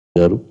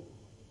గారు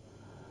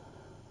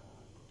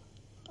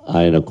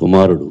ఆయన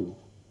కుమారుడు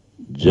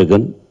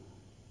జగన్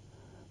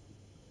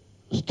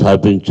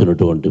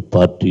స్థాపించినటువంటి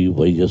పార్టీ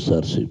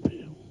వైఎస్ఆర్సీపీ.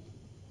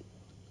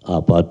 ఆ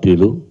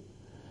పార్టీలో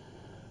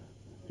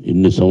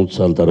ఇన్ని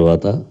సంవత్సరాల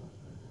తర్వాత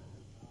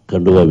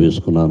కండువా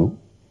వేసుకున్నాను.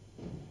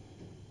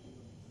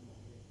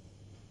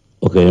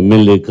 ఒక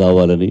ఎమ్మెల్యే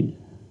కావాలని,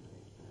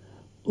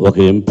 ఒక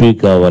ఎంపీ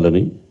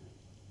కావాలని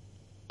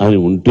అని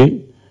ఉంటే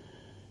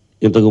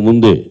ఇంతకు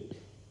ముందే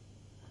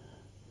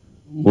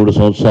 3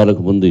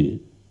 సంవత్సరాలకు ముందు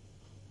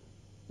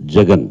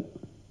జగన్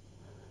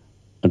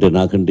అంటే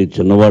నాకంటే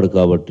చిన్నవాడు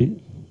కాబట్టి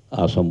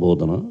ఆ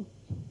సంబోధన,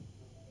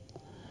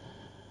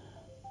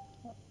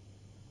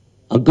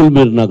 అంకుల్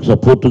మీరు నాకు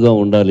సపోర్టుగా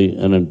ఉండాలి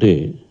అని అంటే,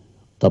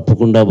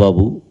 తప్పకుండా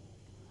బాబు,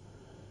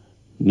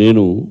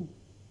 నేను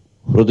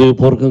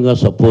హృదయపూర్వకంగా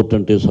సపోర్ట్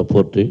అంటే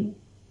సపోర్టే,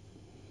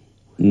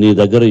 నీ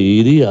దగ్గర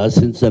ఏది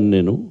ఆశించను.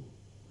 నేను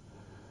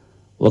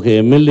ఒక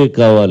ఎమ్మెల్యే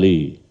కావాలి,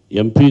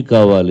 ఎంపీ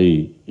కావాలి,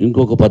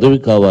 ఇంకొక పదవి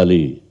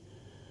కావాలి,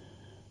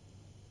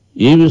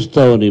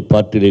 ఏమిస్తావు నీ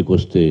పార్టీలోకి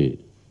వస్తే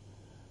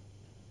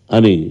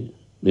అని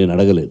నేను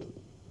అడగలేదు,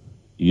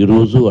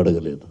 ఈరోజు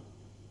అడగలేదు.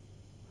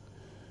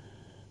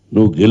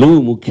 నువ్వు గెలువు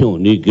ముఖ్యం,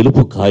 నీ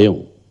గెలుపు ఖాయం.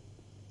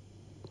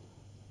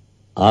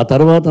 ఆ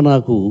తర్వాత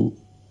నాకు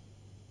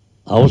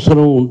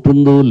అవసరం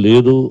ఉంటుందో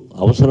లేదో,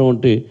 అవసరం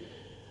అంటే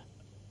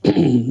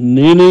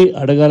నేనే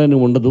అడగాలని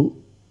ఉండదు.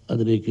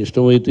 అది నీకు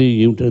ఇష్టమైతే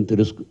ఏమిటని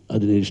తెలుసు,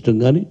 అది నీ ఇష్టం.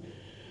 కానీ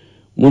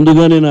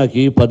ముందుగానే నాకు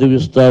ఈ పదవి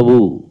ఇస్తావు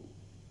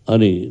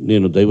అని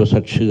నేను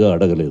దైవసాక్షిగా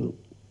అడగలేదు.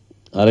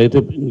 అదైతే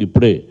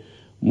ఇప్పుడే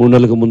 3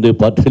 నెలలకు ముందే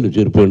పార్టీలో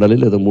చేరిపోయి ఉండాలి,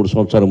 లేదా 3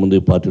 సంవత్సరాల ముందే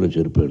పార్టీలో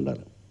చేరిపోయి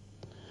ఉండాలి.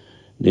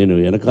 నేను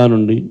వెనకా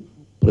నుండి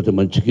ప్రతి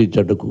మంచికి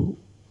చెడ్డకు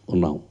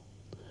ఉన్నాం.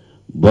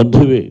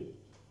 బంధువే,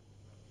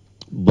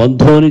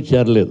 బంధు అని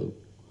చేరలేదు.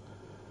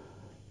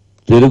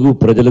 తెలుగు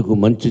ప్రజలకు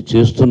మంచి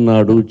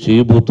చేస్తున్నాడు,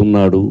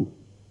 చేయబోతున్నాడు,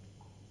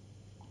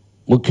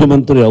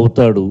 ముఖ్యమంత్రి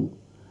అవుతాడు,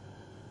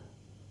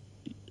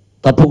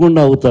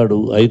 తప్పకుండా అవుతాడు,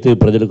 అయితే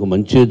ప్రజలకు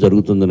మంచి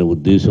జరుగుతుందనే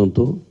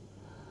ఉద్దేశంతో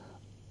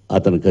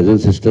అతని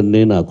కజిన్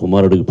సిస్టర్ని నా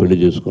కుమారుడికి పెళ్లి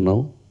చేసుకున్నాం.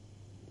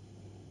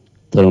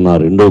 తను నా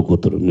 2వ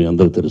కూతురు, మీ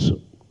అందరికీ తెలుసు.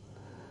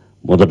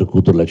 మొదటి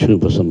కూతురు లక్ష్మీ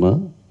ప్రసన్న,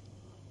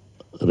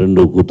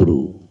 2వ కూతురు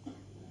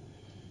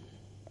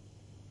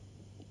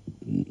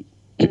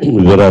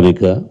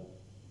విరానిక,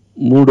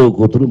 3వ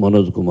కూతురు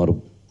మనోజ్ కుమార్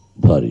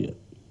భార్య.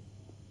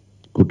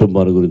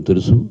 కుటుంబాల గురించి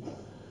తెలుసు,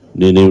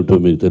 నేనేమిటో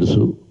మీకు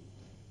తెలుసు.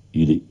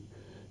 ఇది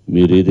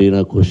మీరు ఏదైనా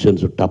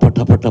క్వశ్చన్స్ టప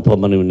టప టప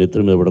మన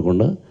నెత్తి మీద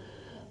పడకుండా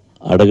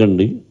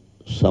అడగండి.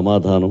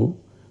 సమాధానం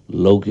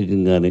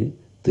లౌకికంగానే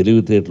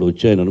తెలివితేటలు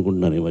వచ్చాయని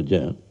అనుకుంటున్నాను. ఈ మధ్య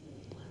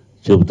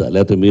చెబుతా,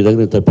 లేకపోతే మీ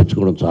దగ్గర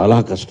తప్పించుకోవడం చాలా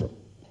కష్టం,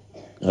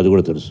 అది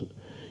కూడా తెలుసు.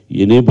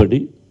 ఎనీబడి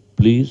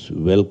ప్లీజ్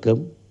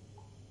వెల్కమ్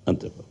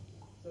అంతే.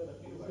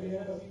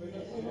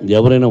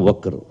 ఎవరైనా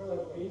ఒక్కరు.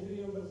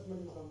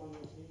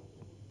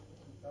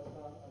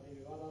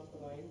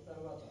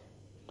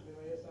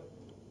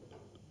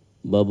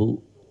 బాబు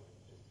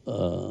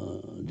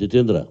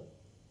Jitendra,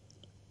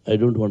 I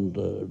don't want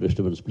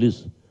disturbance, please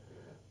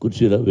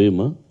కుర్చీరా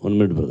వేయమ్మా. 1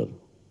 minute brother.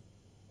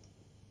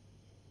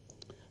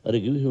 అరే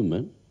గివ్ హిమ్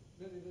మ్యాన్,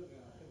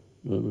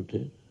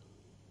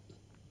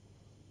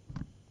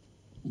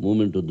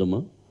 మూమెంట్ వద్దమ్మా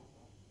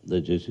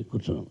దయచేసి,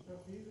 కూర్చున్నాను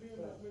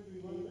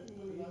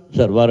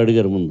సార్. వారు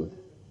అడిగారు ముందు.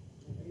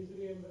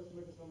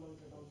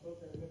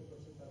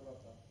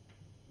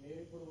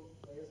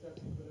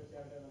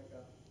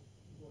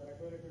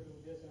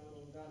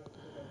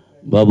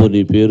 బాబు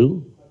నీ పేరు?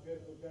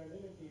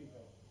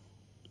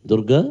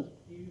 దుర్గా.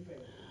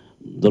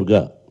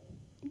 దుర్గా,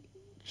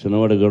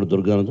 చిన్నవాడి గారు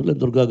దుర్గా అనొచ్చు, లేదు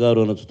దుర్గా గారు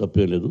అనొచ్చు,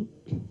 తప్పే లేదు.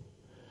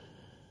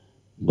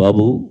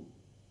 బాబు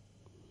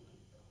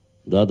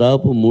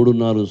దాదాపు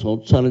 3-4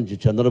 సంవత్సరాల నుంచి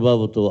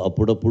చంద్రబాబుతో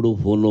అప్పుడప్పుడు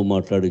ఫోన్లో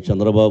మాట్లాడి,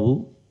 చంద్రబాబు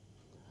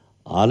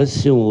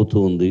ఆలస్యం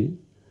అవుతుంది,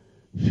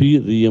 ఫీ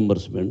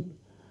రీఎంబర్స్మెంట్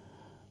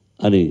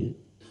అని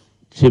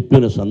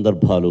చెప్పిన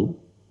సందర్భాలు,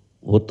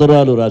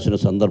 ఉత్తరాలు రాసిన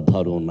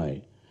సందర్భాలు ఉన్నాయి.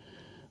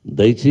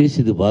 దయచేసి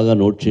ఇది బాగా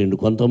నోట్ చేయండి.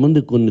 కొంతమంది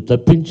కొన్ని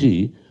తప్పించి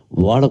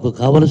వాళ్ళకు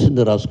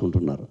కావలసింది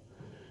రాసుకుంటున్నారు.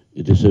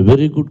 It is a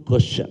very good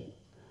question,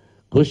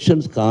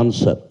 క్వశ్చన్స్కి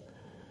ఆన్సర్.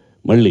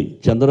 మళ్ళీ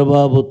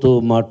చంద్రబాబుతో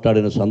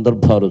మాట్లాడిన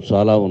సందర్భాలు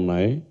చాలా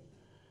ఉన్నాయి.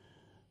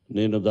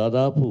 నేను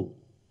దాదాపు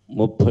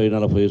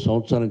 30-40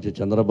 సంవత్సరాల నుంచి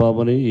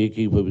చంద్రబాబుని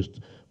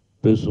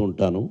ఏకీభవిస్తూ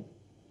ఉంటాను.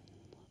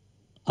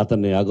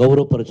 అతన్ని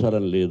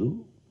అగౌరవపరచాలని లేదు,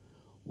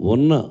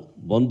 ఉన్న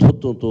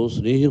బంధుత్వంతో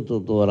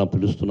స్నేహితులతో అలా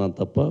పిలుస్తున్నాను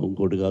తప్ప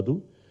ఇంకోటి కాదు.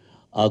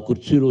 ఆ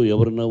కుర్చీలో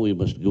ఎవరన్నా we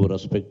must give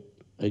respect.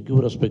 I give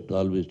respect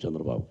always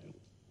చంద్రబాబుకి.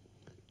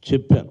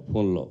 చెప్పాను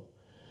ఫోన్లో,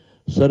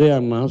 సరే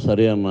అన్నా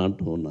సరే అన్నా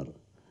అంటూ ఉన్నారు.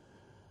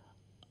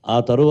 ఆ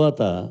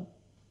తరువాత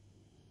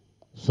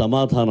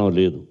సమాధానం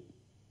లేదు.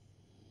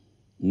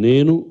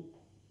 నేను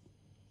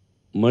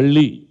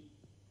మళ్ళీ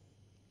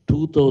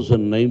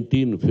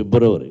 2019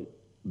 ఫిబ్రవరి,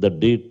 the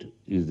date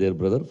is there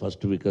brother,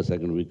 1st వీకా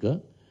 2nd వీకా,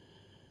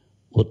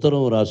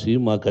 ఉత్తరం రాసి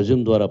మా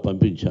కజిన్ ద్వారా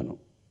పంపించాను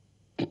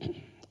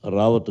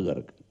రావత్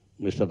గారికి.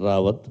 Mister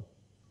Rawat,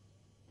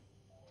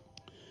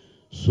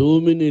 So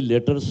many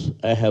letters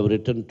I have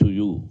written to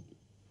you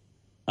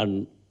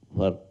and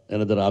for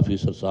another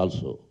officers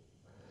also.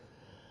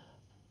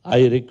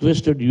 I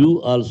requested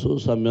you also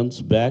some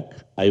months back,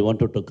 I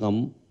wanted to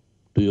come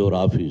to your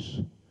office.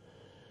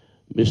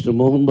 Mister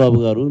Mohan Babu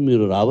గారు,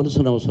 మీరు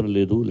రావాల్సిన అవసరం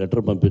లేదు,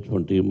 లెటర్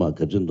పంపించమంటే మా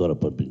cousin ద్వారా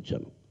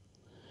పంపించాను.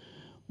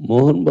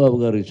 మోహన్ బాబు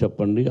గారికి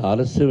చెప్పండి,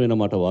 ఆలస్యమైన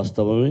మాట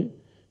వాస్తవమే,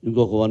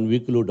 ఇంకొక 1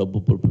 వీక్లో డబ్బు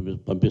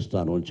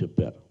పంపిస్తాను అని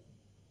చెప్పారు.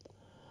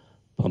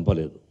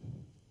 పంపలేదు.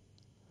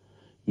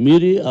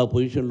 మీరే ఆ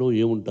పొజిషన్లో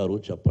ఏముంటారో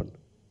చెప్పండి.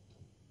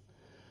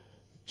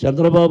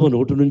 చంద్రబాబు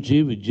నోటి నుంచి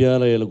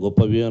విద్యాలయాలు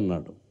గొప్పవి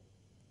అన్నాడు,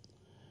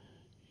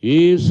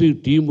 ఏసీ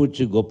టీం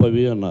వచ్చి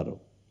గొప్పవి అన్నారు,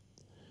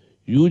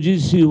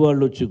 యూజీసీ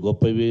వాళ్ళు వచ్చి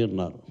గొప్పవి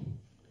అన్నారు,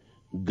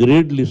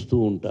 గ్రేడ్లు ఇస్తూ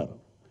ఉంటారు,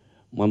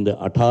 మనది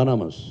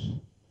అటానమస్.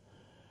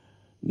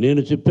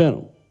 నేను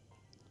చెప్పాను,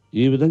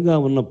 ఈ విధంగా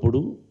ఉన్నప్పుడు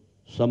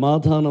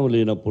సమాధానం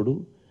లేనప్పుడు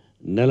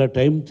నెల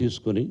టైం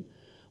తీసుకొని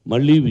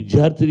మళ్ళీ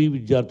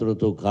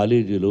విద్యార్థులతో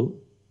కాలేజీలో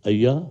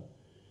అయ్యా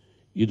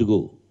ఇదిగో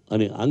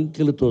అని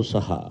అంకెలతో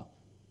సహా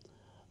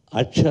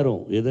అక్షరం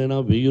ఏదైనా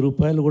 1000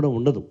 రూపాయలు కూడా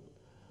ఉండదు,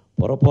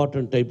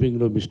 పొరపాటున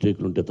టైపింగ్లో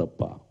మిస్టేక్లు ఉంటే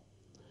తప్ప,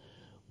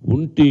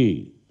 ఉంటే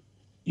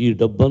ఈ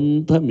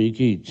డబ్బంతా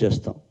మీకే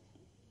ఇచ్చేస్తాం,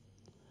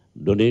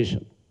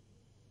 డొనేషన్,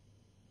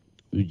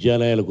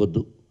 విద్యాలయాలకు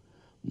వద్దు,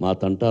 మా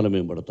తంటాలు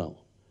మేము పడతాం.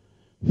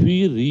 ఫీ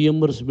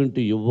రీఎంబర్స్మెంట్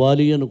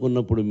ఇవ్వాలి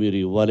అనుకున్నప్పుడు మీరు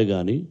ఇవ్వాలి,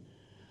 కానీ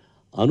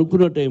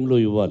అనుకున్న టైంలో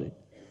ఇవ్వాలి.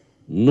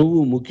 నువ్వు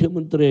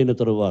ముఖ్యమంత్రి అయిన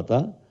తరువాత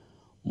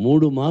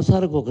 3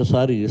 మాసాలకు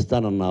ఒకసారి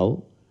ఇస్తానన్నావు,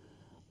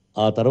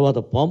 ఆ తర్వాత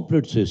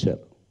పాంప్లెట్స్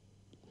వేశారు,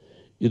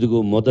 ఇదిగో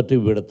మొదటి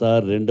విడత,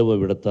 2వ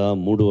విడత,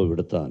 3వ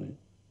విడత అని.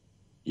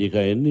 ఇక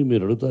అన్నీ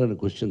మీరు అడుగుతారని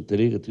క్వశ్చన్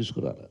తెలియక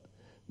తీసుకురారా,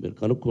 మీరు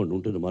కనుక్కోండి,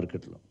 ఉంటుంది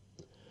మార్కెట్లో.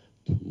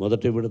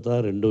 మొదటి విడత,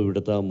 2వ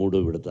విడత,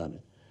 3వ విడత అని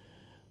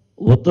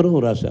ఉత్తరం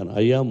రాశాను.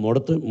 అయ్యా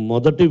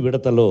మొదటి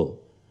విడతలో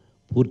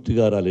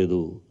పూర్తిగా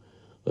రాలేదు,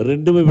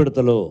 2వ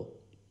విడతలో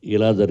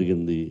ఇలా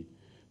జరిగింది,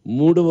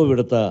 3వ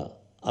విడత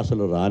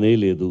అసలు రానే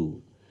లేదు,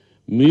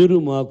 మీరు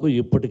మాకు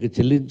ఇప్పటికి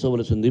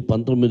చెల్లించవలసింది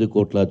 19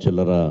 కోట్ల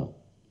చిల్లర,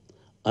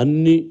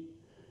 అన్నీ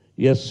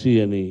ఎస్సీ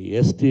అని,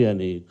 ఎస్టీ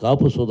అని,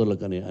 కాపు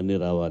సోదరులకని అన్నీ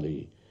రావాలి,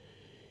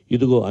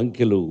 ఇదిగో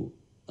అంకెలు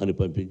అని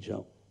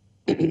పంపించాం.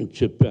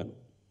 చెప్పాను,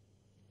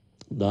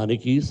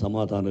 దానికి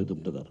సమాధానం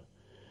ఉంటున్నారు.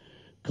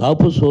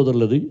 కాపు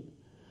సోదరులది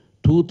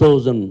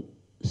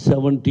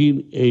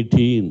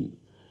 2017-18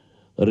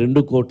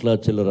 2 కోట్ల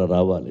చిల్లర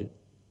రావాలి.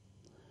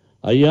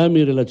 అయ్యా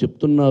మీరు ఇలా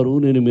చెప్తున్నారు,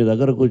 నేను మీ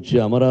దగ్గరకు వచ్చి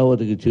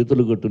అమరావతికి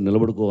చేతులు కట్టు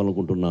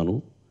నిలబడుకోవాలనుకుంటున్నాను,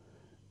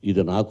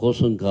 ఇది నా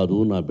కోసం కాదు,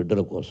 నా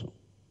బిడ్డల కోసం,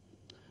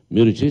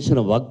 మీరు చేసిన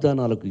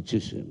వాగ్దానాలకు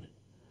ఇచ్చేసేయండి,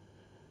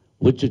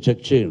 వచ్చి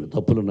చెక్ చేయండి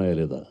తప్పులున్నాయా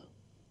లేదా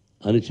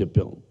అని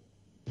చెప్పాము.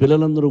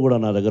 పిల్లలందరూ కూడా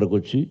నా దగ్గరకు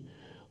వచ్చి,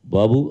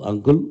 బాబు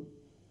అంకుల్,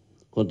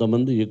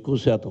 కొంతమంది ఎక్కువ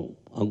శాతం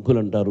అంకుల్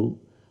అంటారు,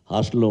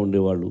 హాస్టల్లో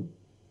ఉండేవాళ్ళు,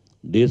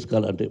 డేస్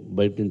కాల్ అంటే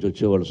బయట నుంచి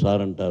వచ్చేవాళ్ళు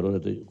సార్ అంటారు,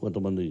 అయితే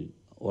కొంతమంది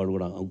వాళ్ళు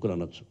కూడా అంకుల్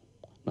అనొచ్చు,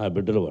 నా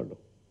బిడ్డల వాళ్ళు,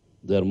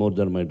 they are more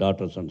than my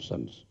daughters and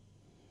Sons.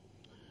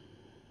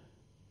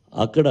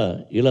 అక్కడ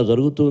ఇలా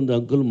జరుగుతుంది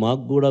అంకుల్,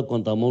 మాకు కూడా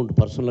కొంత అమౌంట్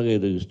పర్సనల్గా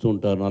ఏదో ఇస్తూ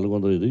ఉంటారు,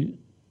 400 ఇది,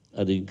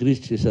 అది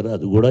ఇంక్రీజ్ చేశారు,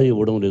 అది కూడా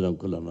ఇవ్వడం లేదు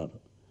అంకుల్ అన్నారు.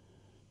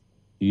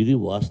 ఇది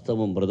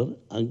వాస్తవం బ్రదర్,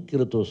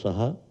 అంకెలతో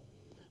సహా.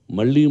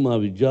 మళ్ళీ మా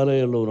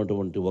విద్యాలయంలో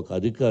ఉన్నటువంటి ఒక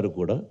అధికారి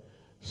కూడా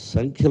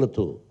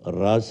సంఖ్యలతో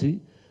రాసి,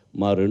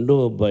 మా 2వ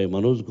అబ్బాయి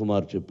మనోజ్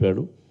కుమార్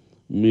చెప్పాడు,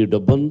 మీ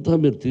డబ్బంతా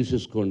మీరు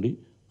తీసేసుకోండి,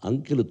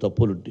 అంకెలు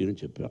తప్పులుంటి అని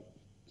చెప్పాను.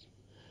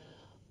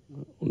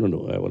 ఉండండి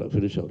అవ్వాల,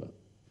 ఫినిష్ అవ్వాల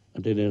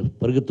అంటే నేను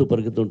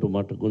పరిగెత్తుంటూ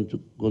మాట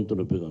గొంతు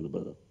నొప్పిగా ఉంది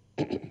బ్రదర్.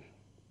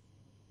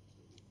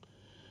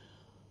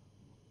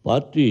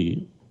 పార్టీ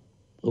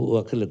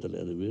అక్కర్లేతలే,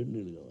 అది వేడి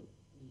నీళ్ళు కావాలి.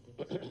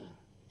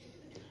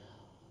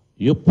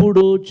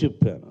 ఎప్పుడో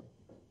చెప్పాను,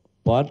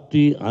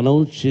 పార్టీ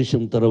అనౌన్స్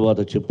చేసిన తర్వాత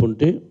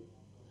చెప్పుంటే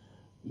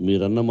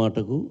మీరన్న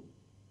మాటకు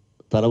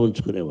తల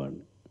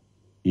ఉంచుకునేవాడిని,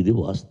 ఇది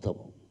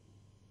వాస్తవం.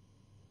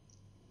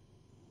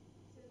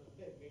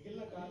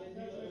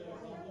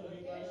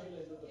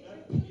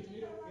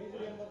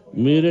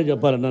 మీరే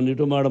చెప్పాలి, నన్ను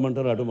ఇటు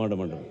మాడమంటారు, అటు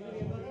మాడమంటారు.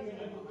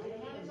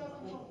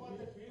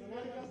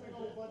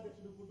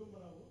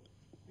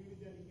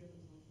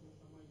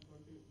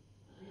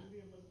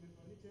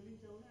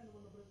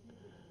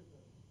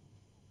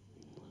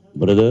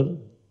 బ్రదర్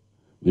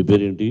మీ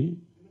పేరేంటి?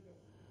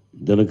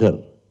 దినకర్.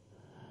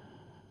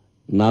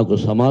 నాకు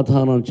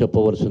సమాధానం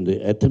చెప్పవలసింది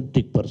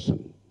అథెంటిక్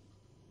పర్సన్.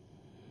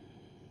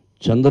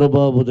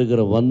 చంద్రబాబు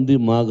దగ్గర 100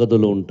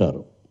 మాగదులు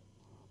ఉంటారు.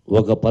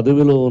 ఒక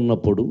పదవిలో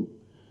ఉన్నప్పుడు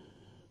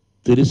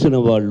తెలిసిన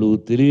వాళ్ళు,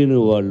 తెలియని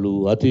వాళ్ళు,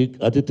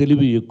 అతి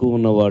తెలివి ఎక్కువ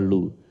ఉన్నవాళ్ళు,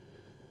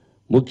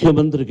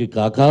 ముఖ్యమంత్రికి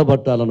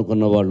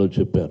కాకాబట్టాలనుకున్న వాళ్ళు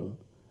చెప్పారు.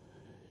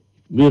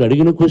 మీరు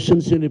అడిగిన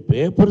క్వశ్చన్స్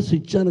పేపర్స్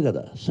ఇచ్చాను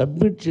కదా,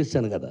 సబ్మిట్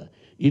చేశాను కదా,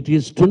 ఇట్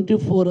ఈస్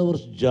 24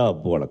 hours జాబ్.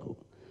 వాళ్ళకు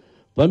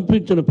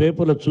పంపించిన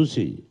పేపర్లు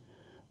చూసి,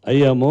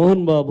 అయ్యా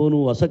మోహన్ బాబు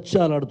నువ్వు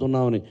అసత్యాలు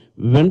ఆడుతున్నావని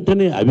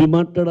వెంటనే అవి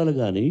మాట్లాడాలి,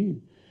 కానీ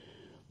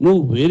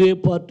నువ్వు వేరే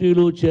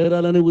పార్టీలో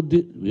చేరాలని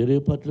వేరే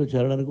పార్టీలో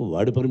చేరడానికి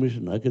వాడి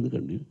పర్మిషన్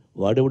నాకెందుకండి?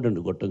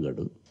 వాడేవాడండి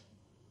గొట్టంగాడు?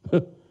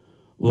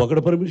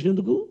 ఒకటి పర్మిషన్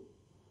ఎందుకు?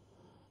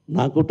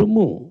 నా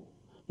కుటుంబం,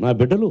 నా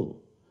బిడ్డలు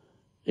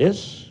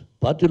ఎస్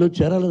పార్టీలో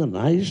చేరాలని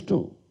నా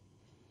ఇష్టం.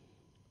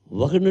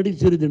 ఒకడిని అడిగి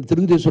చేరేదండి,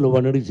 తెలుగుదేశంలో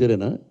వాడిని అడిగి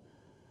చేరేనా?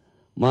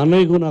 మా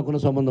అన్నయ్యకు నాకున్న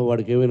సంబంధం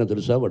వాడికి ఏమైనా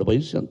తెలుసా? వాడి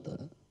వయసు ఎంత?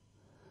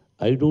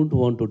 I don't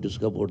want to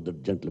discuss about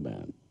that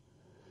gentleman.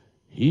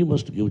 He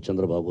must give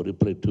Chandrababu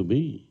reply to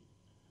me.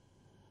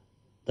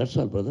 That's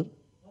all brother.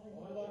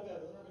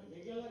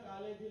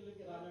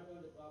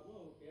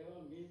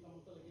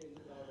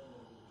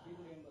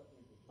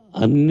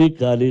 అన్ని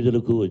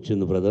కాలేజీలకు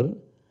వచ్చింది బ్రదర్.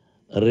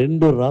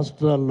 2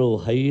 రాష్ట్రాల్లో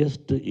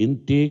highest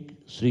intake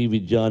Shri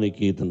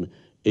Vidyanikethan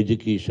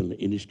education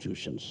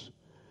institutions,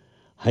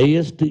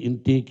 highest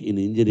intake in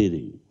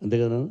engineering, అంతే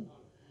కదా,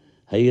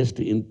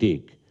 హైయెస్ట్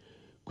ఇంటేక్.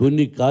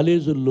 కొన్ని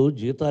కాలేజీల్లో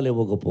జీతాలు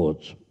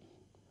ఇవ్వకపోవచ్చు,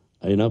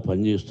 అయినా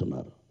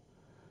పనిచేస్తున్నారు.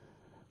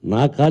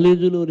 నా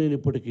కాలేజీలో నేను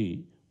ఇప్పటికీ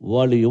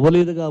వాళ్ళు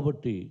ఇవ్వలేదు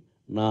కాబట్టి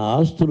నా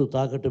ఆస్తులు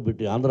తాకట్టు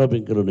పెట్టి ఆంధ్ర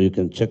బ్యాంకులో you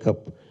can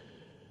checkup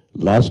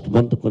last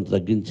month కొంత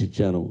తగ్గించి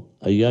ఇచ్చాను.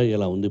 అయ్యా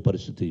ఇలా ఉంది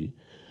పరిస్థితి,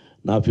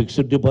 నా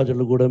ఫిక్స్డ్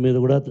డిపాజిట్లు కూడా మీద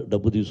కూడా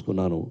డబ్బు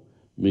తీసుకున్నాను,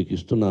 మీకు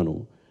ఇస్తున్నాను.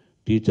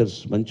 టీచర్స్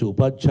మంచి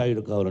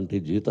ఉపాధ్యాయులు కావాలంటే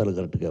జీతాలు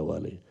కరెక్ట్గా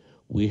ఇవ్వాలి.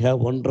 We have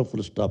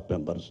wonderful staff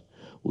members.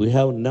 We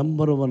have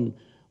number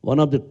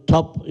one of the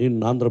top in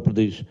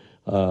Andhra Pradesh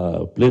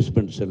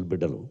placement cell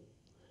బిడ్డలు.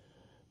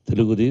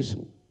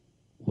 తెలుగుదేశం,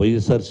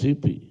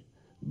 వైఎస్ఆర్సిపి,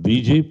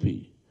 బీజేపీ,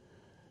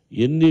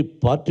 ఎన్ని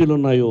పార్టీలు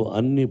ఉన్నాయో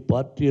అన్ని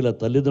పార్టీల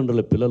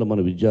తల్లిదండ్రుల పిల్లలు మన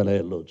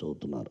విద్యాలయాల్లో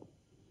చదువుతున్నారు.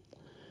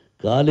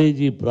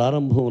 కాలేజీ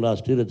ప్రారంభం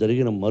లాస్ట్ ఇయర్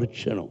జరిగిన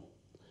మరుక్షణం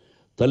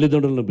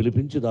తల్లిదండ్రులను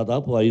పిలిపించి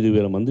దాదాపు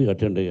 5,000 మంది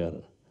అటెండ్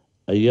అయ్యారు.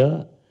 అయ్యా,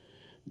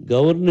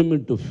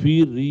 గవర్నమెంట్ ఫీ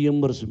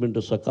రీఎంబర్స్మెంట్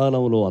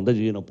సకాలంలో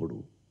అందజేయనప్పుడు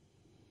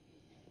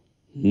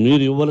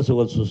మీరు ఇవ్వాల్సి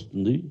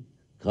వస్తుంది,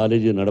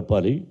 కాలేజీ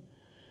నడపాలి.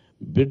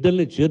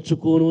 బిడ్డల్ని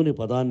చేర్చుకోను అని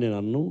పదాన్ని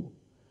నన్ను,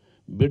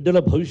 బిడ్డల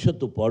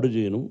భవిష్యత్తు పాడు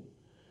చేయను,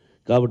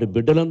 కాబట్టి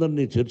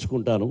బిడ్డలందరినీ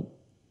చేర్చుకుంటాను,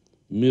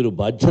 మీరు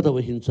బాధ్యత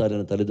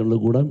వహించాలని తల్లిదండ్రులు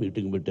కూడా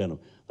మీటింగ్ పెట్టాను.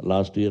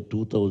 లాస్ట్ ఇయర్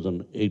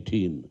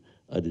 2018,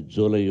 అది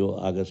జూలైయో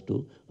ఆగస్టు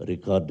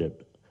రికార్డెడ్.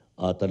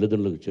 ఆ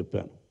తల్లిదండ్రులకు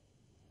చెప్పాను.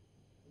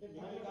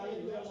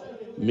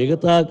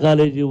 మిగతా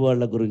కాలేజీ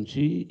వాళ్ళ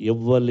గురించి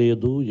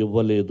ఇవ్వలేదు.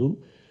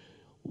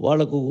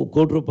 వాళ్ళకు 1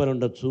 కోటి రూపాయలు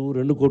ఉండొచ్చు,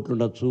 2 కోట్లు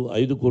ఉండొచ్చు,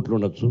 5 కోట్లు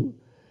ఉండొచ్చు.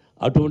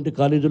 అటువంటి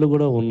కాలేజీలు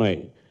కూడా ఉన్నాయి.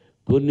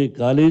 కొన్ని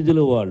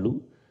కాలేజీల వాళ్ళు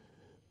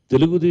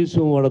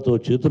తెలుగుదేశం వాళ్ళతో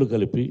చేతులు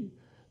కలిపి,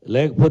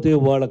 లేకపోతే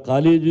వాళ్ళ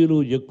కాలేజీలు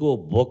ఎక్కువ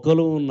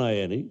బొక్కలు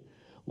ఉన్నాయని,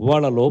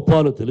 వాళ్ళ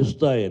లోపాలు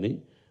తెలుస్తాయని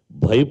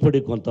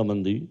భయపడి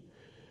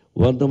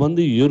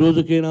కొంతమంది ఏ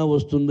రోజుకైనా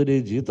వస్తుందని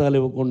జీతాలు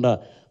ఇవ్వకుండా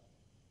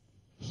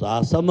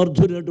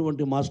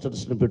అసమర్థులైనటువంటి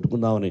మాస్టర్స్ని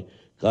పెట్టుకుందామని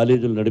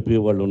కాలేజీలు నడిపే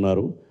వాళ్ళు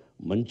ఉన్నారు.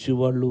 మంచి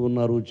వాళ్ళు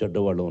ఉన్నారు,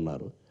 చెడ్డవాళ్ళు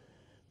ఉన్నారు.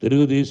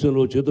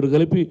 తెలుగుదేశంలో చేతులు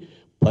కలిపి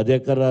 10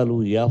 ఎకరాలు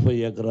 50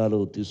 ఎకరాలు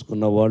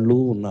తీసుకున్న వాళ్ళు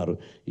ఉన్నారు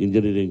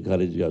ఇంజనీరింగ్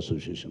కాలేజీ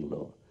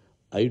అసోసియేషన్లో.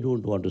 I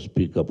don't want to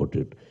speak about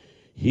it.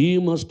 He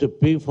must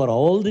pay for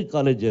all the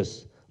colleges,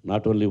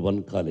 not only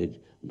 1 college.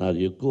 నాది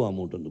ఎక్కువ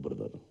అమౌంట్ ఉంది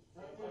brother.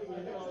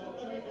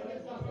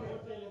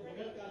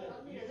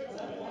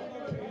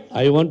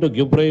 I want to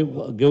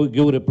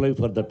give reply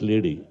for that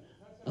lady.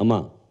 అమ్మా,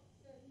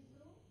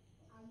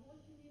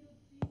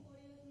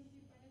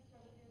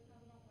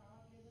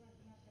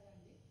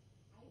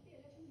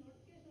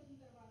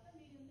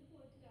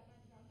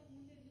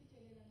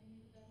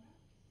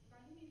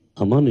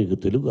 అమ్మా నీకు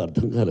తెలుగు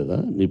అర్థం కాలేదా?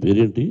 నీ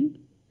పేరేంటి?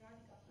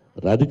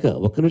 రాధిక.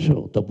 ఒక్క నిమిషం,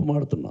 తప్పు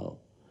మాడుతున్నావు.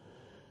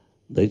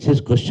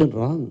 దయచేసి క్వశ్చన్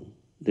రాంగ్.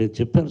 నేను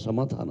చెప్పాను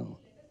సమాధానం.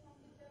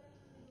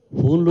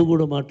 ఫోన్లో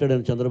కూడా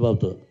మాట్లాడాను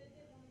చంద్రబాబుతో.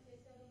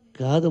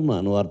 కాదమ్మా,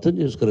 నువ్వు అర్థం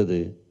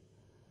చేసుకోలేదే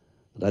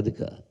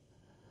రాధిక.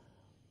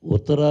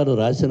 ఉత్తరాలు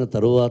రాసిన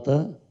తరువాత,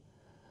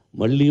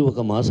 మళ్ళీ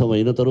 1 మాసం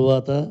అయిన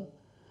తరువాత,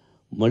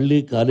 మళ్ళీ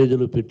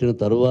కాలేజీలు పెట్టిన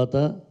తరువాత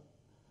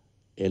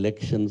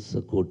ఎలక్షన్స్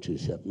కోట్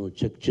చేశారు. నువ్వు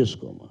చెక్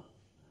చేసుకోమా,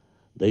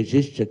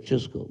 దయచేసి చెక్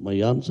చేసుకో. My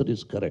answer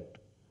is correct.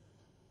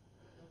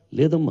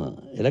 లేదమ్మా,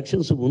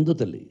 ఎలక్షన్స్ ముందు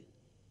తల్లి.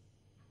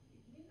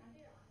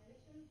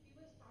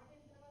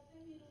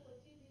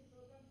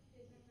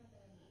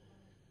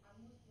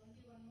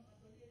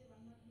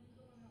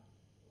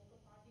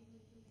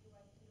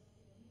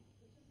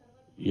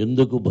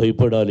 ఎందుకు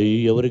భయపడాలి?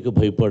 ఎవరికి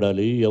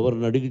భయపడాలి?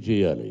 ఎవరిని అడిగి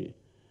చేయాలి?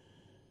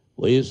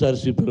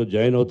 వైఎస్ఆర్సీపీలో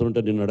జాయిన్ అవుతుంటే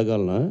నిన్ను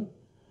అడగాలనా?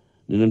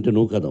 నేనంటే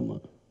నువ్వు కదమ్మా,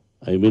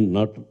 ఐ మీన్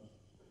నాట్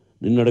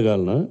నిన్ను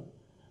అడగాలనా?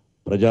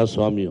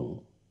 ప్రజాస్వామ్యం,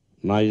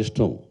 నా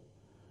ఇష్టం,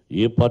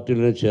 ఏ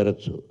పార్టీలోనే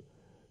చేరచ్చు.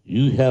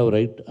 You have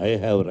right, I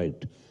have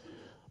right.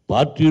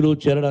 పార్టీలో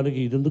చేరడానికి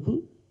ఇది ఎందుకు?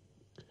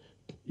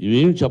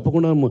 ఇవేం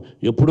చెప్పకుండా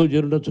ఎప్పుడో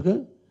చేరుండొచ్చుగా.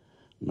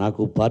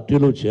 నాకు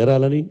పార్టీలో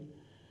చేరాలని,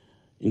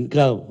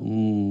 ఇంకా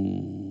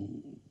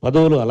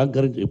పదవులు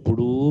అలంకరించి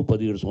ఎప్పుడూ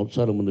 17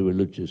 సంవత్సరాల ముందు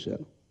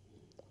వెళ్ళొచ్చేసాను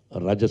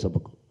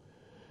రాజ్యసభకు.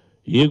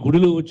 ఏ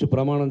గుడిలో వచ్చి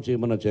ప్రమాణం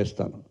చేయమన్నా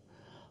చేస్తాను.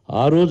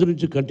 ఆ రోజు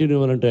నుంచి కంటిన్యూ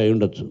అవ్వాలంటే అయి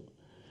ఉండొచ్చు.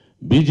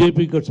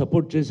 బీజేపీకి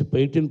సపోర్ట్ చేసి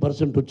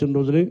 18% వచ్చిన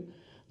రోజునే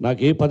నాకు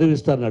ఏ పదవి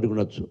ఇస్తారని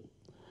అడుగునొచ్చు.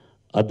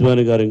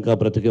 అద్వానీ గారు ఇంకా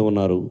బ్రతికే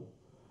ఉన్నారు.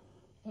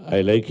 I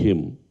like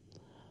him.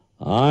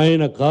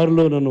 ఆయన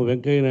కారులో నన్ను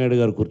వెంకయ్య నాయుడు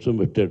గారు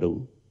కూర్చోబెట్టాడు.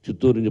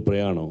 చిత్తూరు నుంచి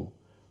ప్రయాణం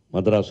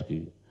మద్రాసుకి.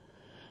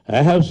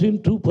 I have seen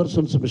 2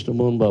 persons, mister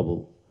Mohan Babu.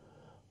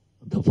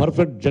 The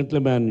perfect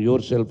gentleman,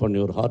 yourself and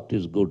your heart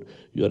is good.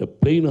 You are a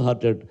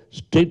plain-hearted,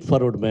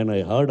 straightforward man.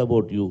 I heard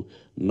about you.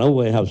 Now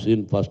I have seen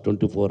past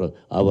 24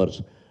 hours.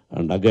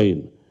 And again,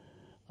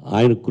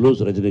 ఆయన close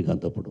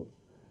Rajinikanth అప్పుడు.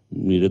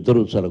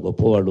 మీరిద్దరూ చాలా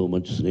గొప్పవాళ్ళు,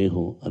 మంచి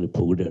స్నేహం అని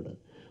పొగిడాడు.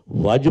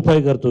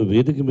 వాజ్పేయి గారితో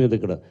వేదిక మీద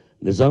ఇక్కడ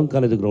నిజాం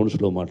కాలేజ్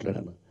గ్రౌండ్స్లో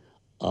మాట్లాడాను.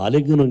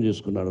 ఆలింగనం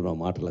చేసుకున్నాడు నా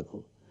మాటలకు.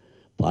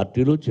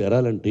 పార్టీలో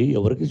చేరాలంటే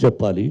ఎవరికి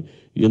చెప్పాలి,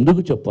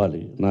 ఎందుకు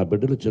చెప్పాలి? నా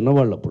బిడ్డలు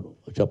చిన్నవాళ్ళు అప్పుడు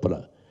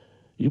చెప్పలా.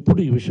 ఇప్పుడు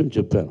ఈ విషయం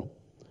చెప్పాను.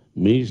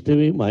 మీ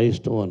ఇష్టమే మా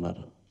ఇష్టం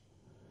అన్నారు.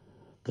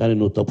 కానీ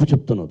నువ్వు తప్పు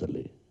చెప్తున్నావు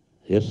తల్లి.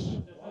 Yes,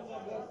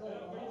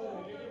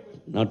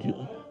 not you.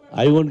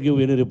 I won't give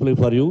any reply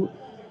for you.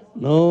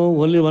 No,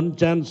 only one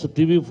chance.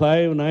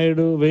 TV5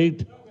 Naidu,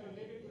 wait.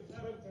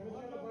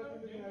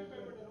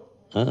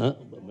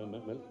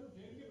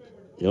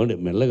 ఏమండి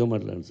మెల్లగా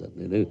మాట్లాడండి సార్,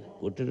 నేను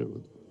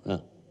కొట్టేటప్పుడు.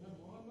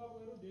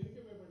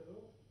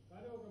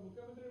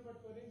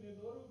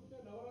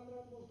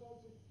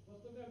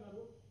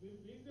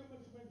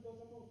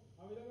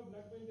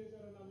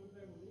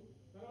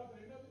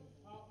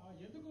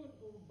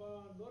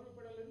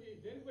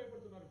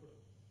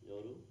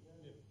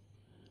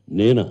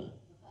 నేనా?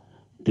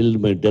 Till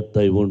my death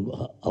I won't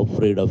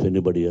afraid of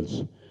anybody else.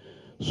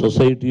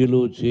 సొసైటీలో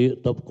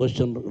తప్పు,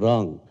 క్వశ్చన్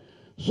రాంగ్.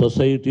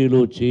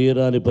 సొసైటీలో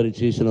చేయరాని పని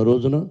చేసిన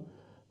రోజున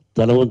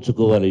తల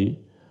వంచుకోవాలి,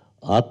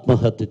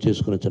 ఆత్మహత్య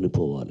చేసుకుని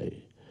చనిపోవాలి.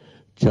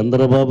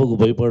 చంద్రబాబుకు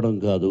భయపడడం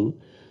కాదు,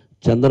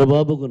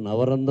 చంద్రబాబుకు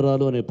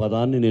నవరంధ్రాలు అనే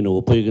పదాన్ని నేను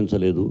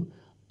ఉపయోగించలేదు.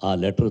 ఆ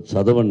లెటర్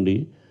చదవండి,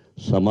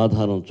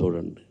 సమాధానం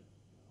చూడండి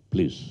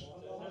ప్లీజ్.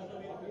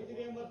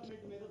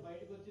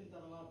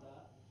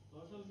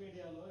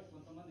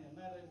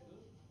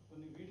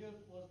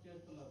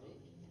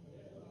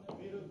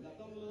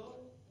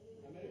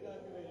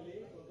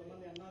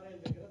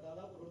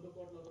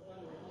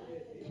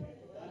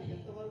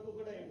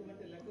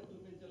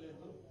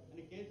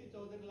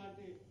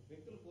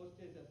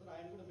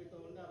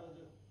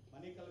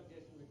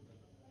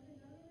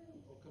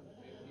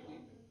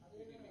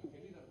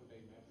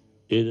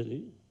 ఏదని?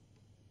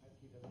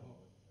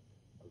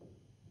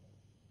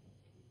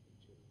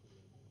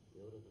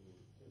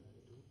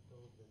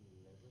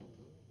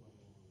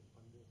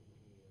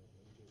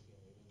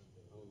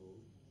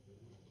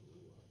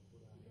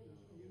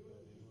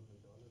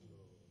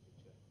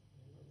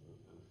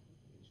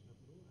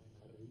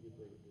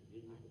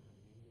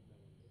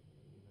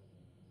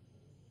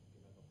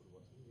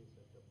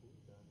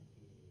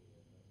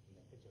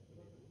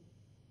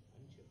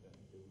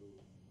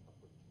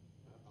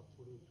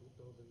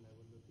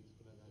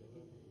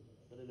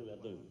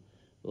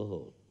 ఓహో,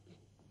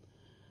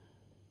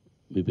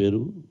 మీ పేరు?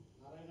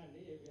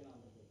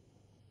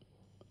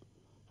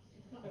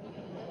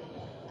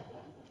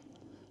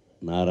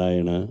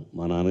 నారాయణ.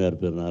 మా నాన్నగారి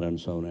పేరు నారాయణ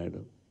స్వామి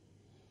నాయుడు.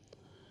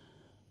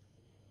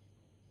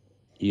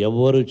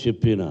 ఎవరు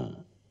చెప్పినా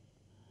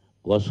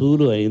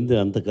వసూలు అయింది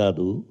అంత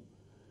కాదు.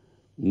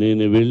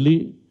 నేను వెళ్ళి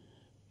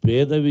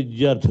పేద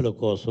విద్యార్థుల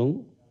కోసం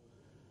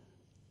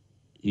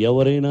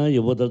ఎవరైనా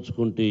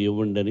ఇవ్వదలుచుకుంటే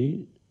ఇవ్వండి.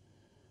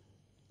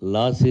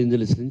 లాస్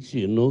ఏంజలీస్ నుంచి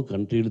ఎన్నో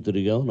కంట్రీలు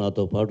తిరిగాం.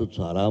 నాతో పాటు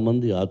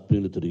చాలామంది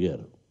ఆత్మీయులు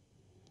తిరిగారు.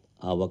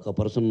 ఆ ఒక్క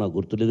పర్సన్ నాకు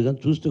గుర్తులేదు, కానీ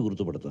చూస్తే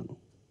గుర్తుపడతాను.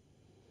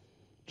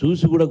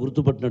 చూసి కూడా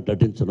గుర్తుపట్టినట్టు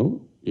నటించను.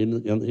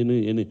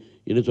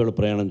 ఎన్ని చోట్ల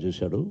ప్రయాణం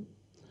చేశాడు.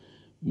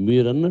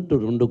 మీరన్నట్టు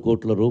 2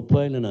 కోట్ల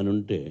రూపాయలు నేను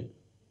ఉంటే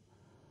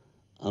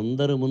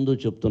అందరి ముందు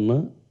చెప్తున్నా,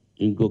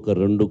 ఇంకొక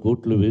 2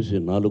 కోట్లు వేసి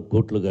 4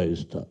 కోట్లుగా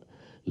ఇస్తా.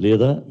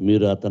 లేదా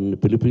మీరు అతన్ని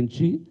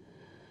పిలిపించి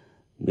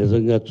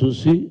నిజంగా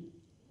చూసి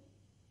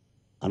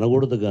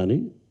అనకూడదు. కానీ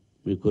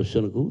మీ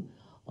క్వశ్చన్కు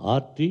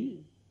ఆర్టీ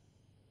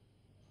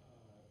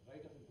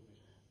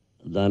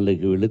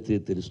దానిలోకి వెళితే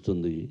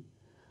తెలుస్తుంది.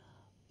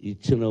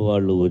 ఇచ్చిన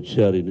వాళ్ళు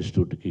వచ్చారు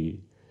ఇన్స్టిట్యూట్కి,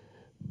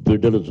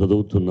 బిడ్డలు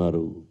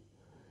చదువుతున్నారు,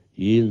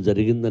 ఏం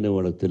జరిగిందని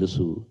వాళ్ళకి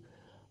తెలుసు.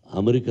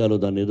 అమెరికాలో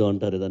దాన్ని ఏదో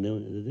అంటారు, దాన్ని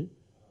ఏది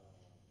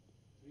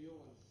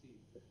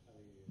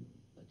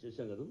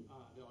చేశాం కదా,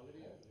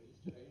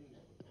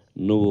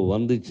 నువ్వు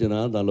 100 ఇచ్చినా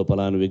దానిలో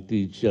పలానా వ్యక్తి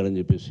ఇచ్చాడని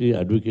చెప్పేసి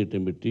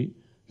అడ్వకేట్ని పెట్టి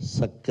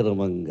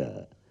సక్రమంగా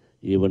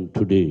ఈవెన్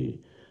టుడే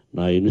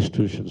నా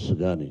ఇన్స్టిట్యూషన్స్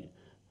కానీ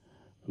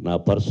నా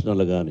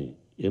పర్సనల్ కానీ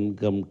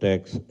ఇన్కమ్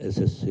ట్యాక్స్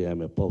ఎస్ఎస్సి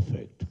ఆమె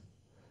పర్ఫెక్ట్.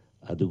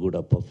 అది కూడా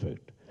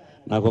పర్ఫెక్ట్.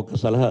 నాకు ఒక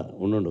సలహా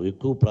ఉండండు,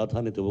 ఎక్కువ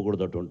ప్రాధాన్యత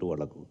ఇవ్వకూడదు అటువంటి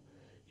వాళ్ళకు.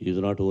 Is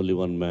not only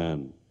one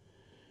man.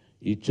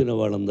 ఇచ్చిన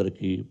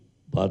వాళ్ళందరికీ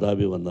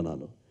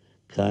పాదాభివందనాలు.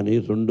 కానీ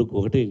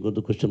ఒకటి ఇంకొంత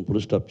క్వశ్చన్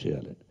ఫుల్ స్టాప్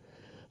చేయాలి.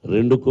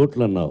 2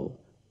 కోట్లు అన్నావు,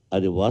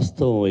 అది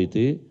వాస్తవం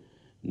అయితే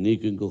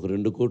నీకు ఇంకొక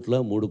 2 కోట్ల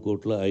 3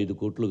 కోట్ల 5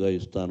 కోట్లుగా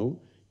ఇస్తాను.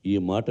 ఈ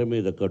మాట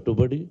మీద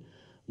కట్టుబడి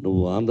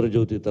నువ్వు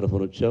ఆంధ్రజ్యోతి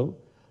తరఫున వచ్చావు.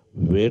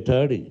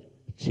 వేటాడి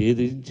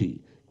ఛేదించి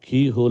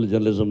కీ హోల్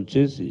జర్నలిజం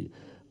చేసి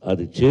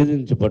అది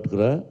ఛేదించి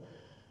పట్టుకురా.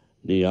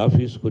 నీ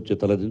ఆఫీస్కి వచ్చి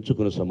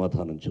తలదించుకుని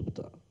సమాధానం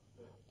చెబుతా.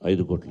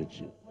 5 కోట్లు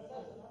ఇచ్చి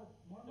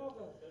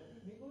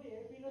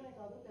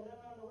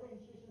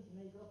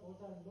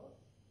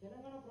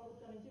తెలంగాణ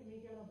ప్రభుత్వం నుంచి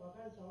మీకేమైనా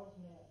బకాయిలు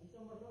రావాల్సినాయా?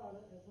 డిసెంబర్లో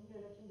అసెంబ్లీ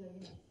ఎలక్షన్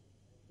జరిగింది.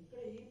 ఇక్కడ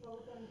ఈ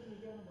ప్రభుత్వం నుంచి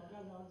మీకేమైనా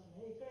బకాయిలు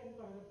రావాల్సినాయా? ఇక్కడ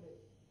ఎందుకు అడగట్లేదు?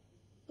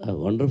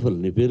 వండర్ఫుల్.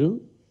 నీ పేరు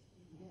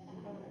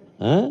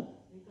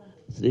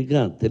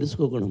శ్రీకాంత్.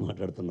 తెలుసుకోకుండా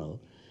మాట్లాడుతున్నావు.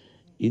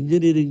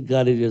 ఇంజనీరింగ్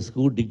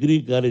కాలేజెస్కు, డిగ్రీ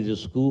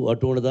కాలేజెస్కు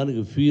అటువంటి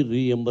దానికి ఫీ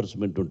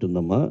రీఎంబర్స్మెంట్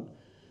ఉంటుందమ్మా.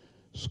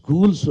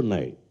 స్కూల్స్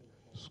ఉన్నాయి,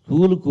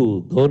 స్కూల్కు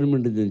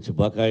గవర్నమెంట్ నుంచి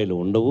బకాయిలు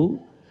ఉండవు.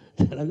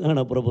 తెలంగాణ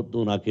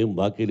ప్రభుత్వం నాకేం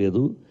బాకీ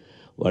లేదు.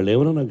 వాళ్ళు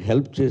ఏమైనా నాకు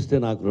హెల్ప్ చేస్తే,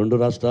 నాకు 2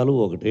 రాష్ట్రాలు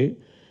ఒకటే,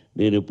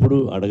 నేను ఎప్పుడూ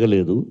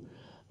అడగలేదు.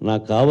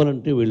 నాకు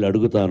కావాలంటే వీళ్ళు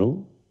అడుగుతాను.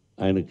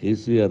 ఆయన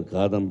కేసీఆర్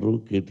కాదనరు,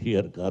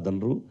 కేటీఆర్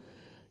కాదనరు.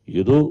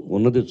 ఏదో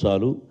ఉన్నది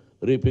చాలు.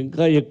 రేపు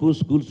ఇంకా ఎక్కువ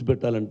స్కూల్స్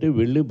పెట్టాలంటే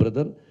వెళ్ళి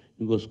బ్రదర్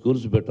ఇంకో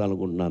స్కూల్స్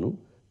పెట్టాలనుకుంటున్నాను,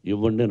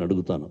 ఇవ్వండి అని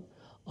అడుగుతాను.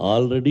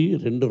 ఆల్రెడీ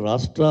 2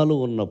 రాష్ట్రాలు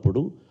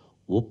ఉన్నప్పుడు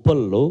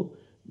ఉప్పల్లో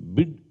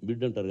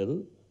బిడ్ అంటారు కదా,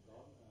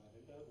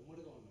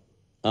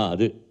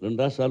 అదే 2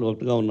 రాష్ట్రాలు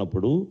ఒకటిగా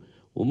ఉన్నప్పుడు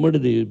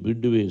ఉమ్మడిది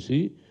బిడ్ వేసి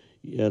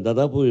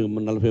దాదాపు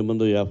 40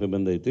 మంది 50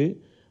 మంది అయితే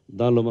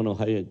దానిలో మనం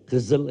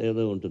క్రిజల్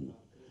ఏదో ఉంటుంది,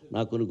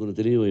 నాకు కొన్ని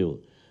తెలియవేవో,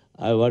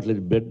 వాటి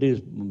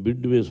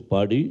బిడ్ వేసి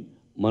పాడి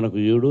మనకు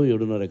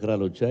 7-7.5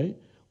 ఎకరాలు వచ్చాయి.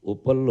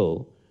 ఉప్పల్లో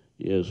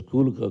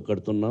స్కూల్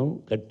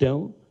కట్టాం,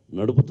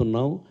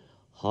 నడుపుతున్నాం.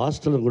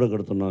 హాస్టల్ కూడా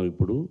కడుతున్నాం.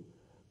 ఇప్పుడు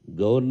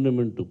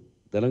గవర్నమెంట్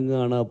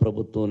తెలంగాణ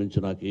ప్రభుత్వం నుంచి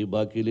నాకు ఏ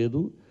బాకీ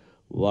లేదు.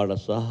 వాళ్ళ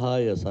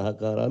సహాయ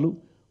సహకారాలు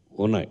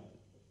ఉన్నాయి.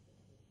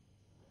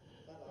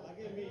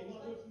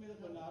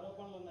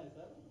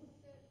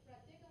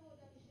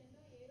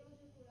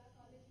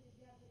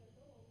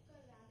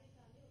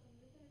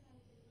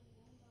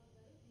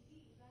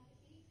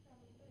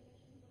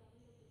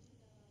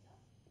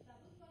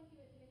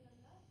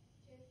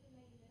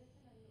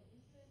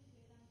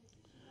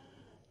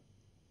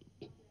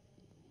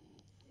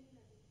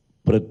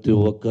 ప్రతి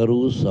ఒక్కరూ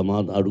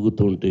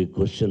అడుగుతుంటే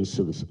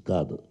క్వశ్చన్స్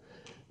కాదు,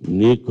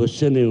 నీ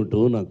క్వశ్చన్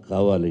ఏమిటో నాకు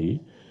కావాలి.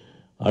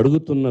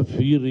 అడుగుతున్న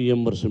ఫీ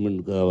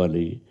రీఎంబర్స్మెంట్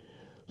కావాలి.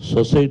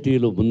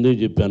 సొసైటీలో ముందే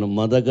చెప్పాను,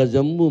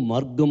 మదగజమ్ము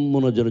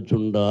మార్గమ్మున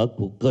జరుచుండా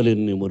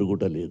కుక్కలెన్ని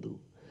మరుగుటలేదు.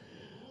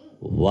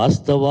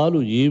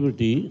 వాస్తవాలు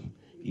ఏమిటి,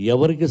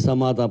 ఎవరికి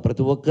సమాధానం,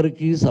 ప్రతి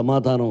ఒక్కరికి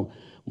సమాధానం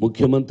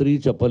ముఖ్యమంత్రి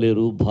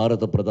చెప్పలేరు,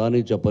 భారత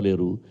ప్రధాని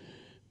చెప్పలేరు,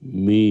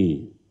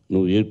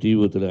 నువ్వు ఏ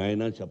టీవీ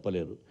అయినా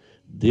చెప్పలేరు.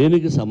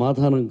 దేనికి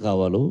సమాధానం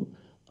కావాలో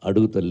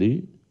అడుగు తల్లి.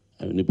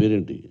 నీ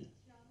పేరేంటి?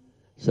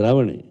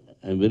 Shravani.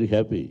 I'm very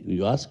happy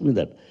you ask me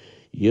that.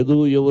 ఏదో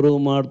ఎవరో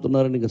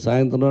మాడుతున్నారని ఇంకా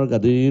సాయంత్రం వరకు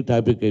అదే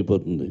టాపిక్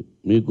అయిపోతుంది.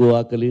 మీకు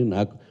ఆకలి,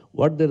 నాకు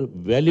what there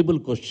valuable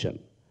question.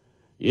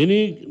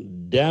 Any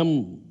dam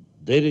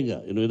ధైర్యంగా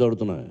నేను ఏదో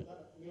అడుగుతున్నా.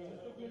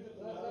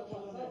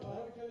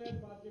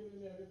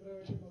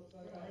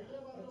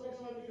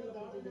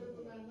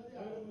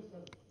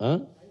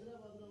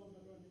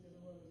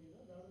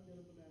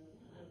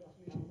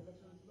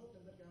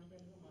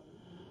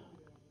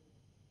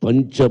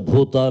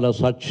 పంచభూతాల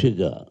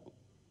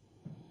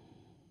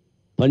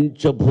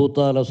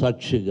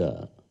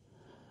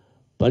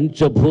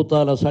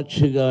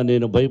సాక్షిగా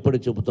నేను భయపడి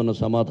చెబుతున్న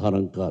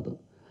సమాధానం కాదు.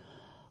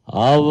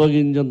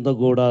 ఆవగింజంత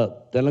కూడా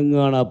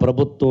తెలంగాణ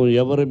ప్రభుత్వం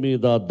ఎవరి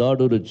మీద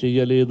దాడులు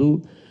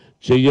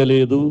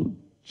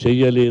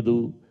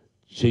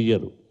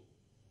చెయ్యరు.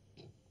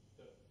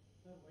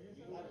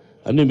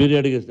 అన్నీ మీరే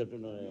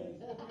అడిగేసేటట్టున్నారు.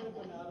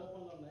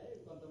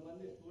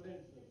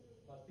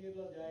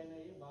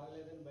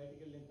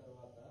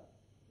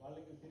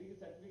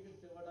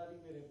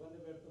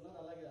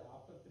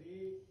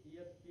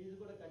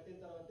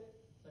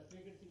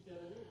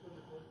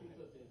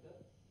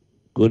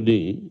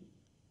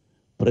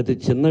 ప్రతి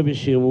చిన్న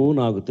విషయము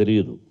నాకు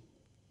తెలియదు.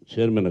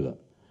 చైర్మన్గా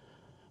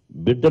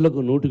బిడ్డలకు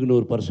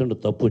 100%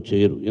 తప్పు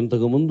చేయరు.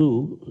 ఇంతకుముందు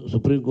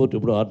సుప్రీంకోర్టు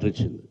ఇప్పుడు ఆర్డర్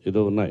ఇచ్చింది, ఏదో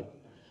ఉన్నాయి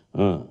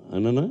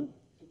అన్ననా.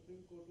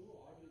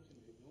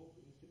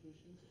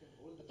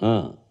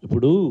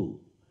 ఇప్పుడు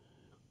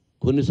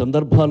కొన్ని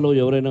సందర్భాల్లో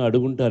ఎవరైనా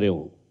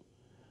అడుగుంటారేమో,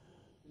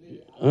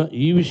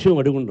 ఈ విషయం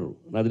అడుగుండరు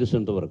నాకు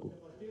తెలిసినంతవరకు.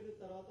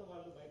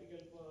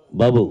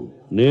 బాబు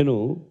నేను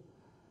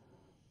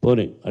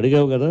పోనీ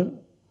అడిగావు కదా,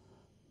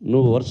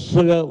 నువ్వు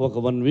వరుసగా ఒక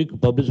 1 వీక్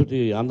పబ్లిసిటీ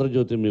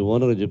ఆంధ్రజ్యోతి మీ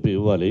ఓనర్ చెప్పి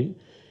ఇవ్వాలి.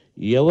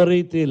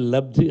 ఎవరైతే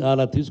లబ్ధి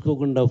అలా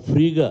తీసుకోకుండా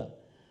ఫ్రీగా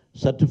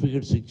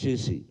సర్టిఫికెట్స్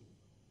ఇచ్చేసి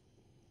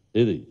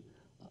ఇది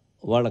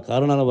వాళ్ళ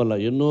కారణాల వల్ల,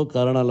 ఎన్నో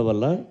కారణాల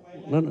వల్ల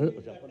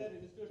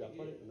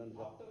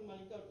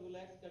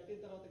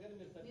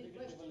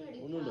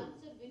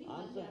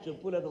ఆన్సర్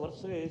చెప్పు, లేదా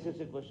వరుసగా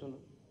వేసేసే క్వశ్చన్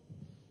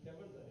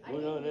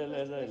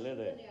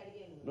లేదా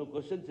నువ్వు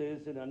క్వశ్చన్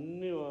చేసి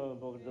అన్నీ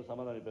ఒక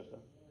సమాధానం ఇప్పిస్తా.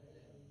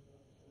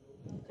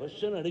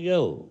 క్వశ్చన్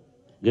అడిగావు,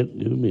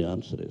 గివ్ మీ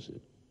ఆన్సర్ వేసి.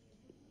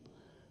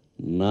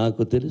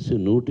 నాకు తెలిసి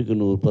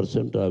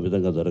 100% ఆ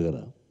విధంగా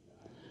జరగరా.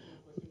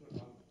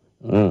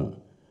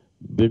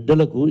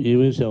 బిడ్డలకు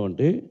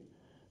ఏమేసామంటే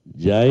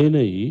జాయిన్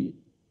అయ్యి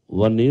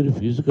 1 ఇయర్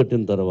ఫీజు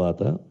కట్టిన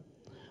తర్వాత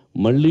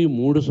మళ్ళీ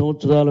 3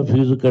 సంవత్సరాల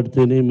ఫీజు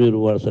కడితేనే మీరు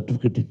వాళ్ళ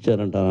సర్టిఫికెట్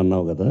ఇచ్చారంట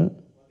అన్నావు కదా.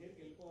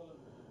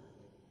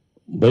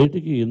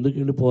 బయటికి ఎందుకు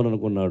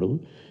వెళ్ళిపోవాలనుకున్నాడు,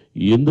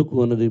 ఎందుకు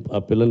అన్నది ఆ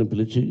పిల్లల్ని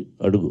పిలిచి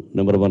అడుగు.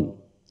 నెంబర్ 1.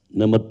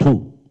 నెంబర్ 2,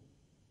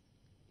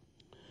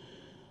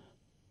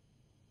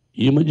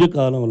 ఈ మధ్య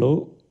కాలంలో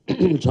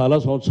చాలా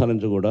సంవత్సరాల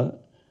నుంచి కూడా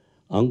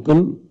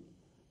అంకుల్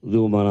ఇది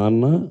మా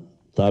నాన్న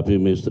తాపీ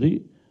మేస్త్రి,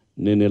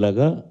 నేను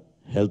ఇలాగా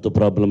హెల్త్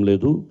ప్రాబ్లం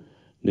లేదు,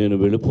 నేను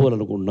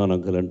వెళ్ళిపోవాలనుకుంటున్నాను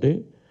అంకుల్ అంటే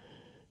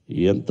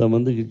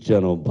ఎంతమందికి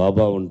ఇచ్చానో,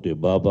 బాబా ఉంటే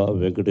బాబా,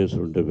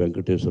 వెంకటేశ్వరుడు ఉంటే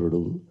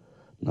వెంకటేశ్వరుడు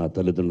నా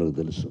తల్లిదండ్రులకు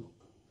తెలుసు.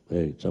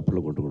 చప్పలు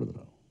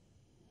కొట్టకూడదురా,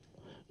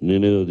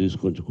 నేనేదో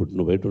తీసుకొచ్చి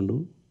కుట్టిన బయట ఉండు,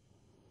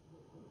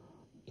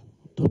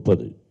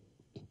 తప్పది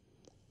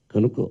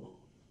కనుక్కో,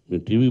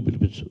 నేను టీవీకి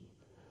పిలిపించు.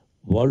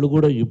 వాళ్ళు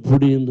కూడా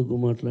ఇప్పుడు ఎందుకు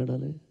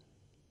మాట్లాడాలి?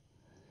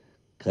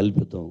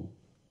 కల్పితం.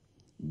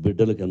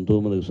 బిడ్డలకు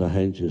ఎంతోమందికి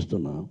సహాయం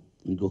చేస్తున్నా.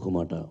 ఇంకొక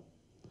మాట,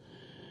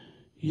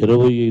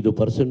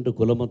 25%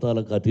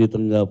 కులమతాలకు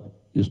అతీతంగా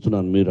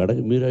ఇస్తున్నాను. మీరు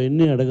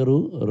అవన్నీ అడగరు,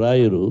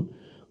 రాయరు,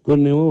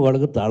 కొన్నేమో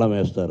వాళ్ళకి తాళం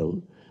వేస్తారు.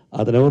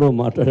 అతను ఎవరో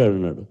మాట్లాడాడు,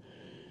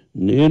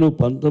 నేను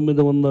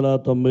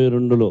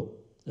 1992లో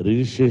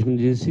రిజిస్ట్రేషన్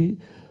చేసి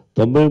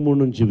 93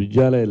 నుంచి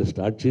విద్యాలయాలు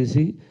స్టార్ట్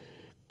చేసి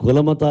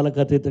కులమతాలకు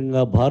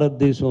అతీతంగా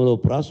భారతదేశంలో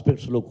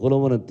ప్రాస్పెక్ట్స్లో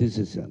కులమని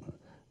తీసేసాను.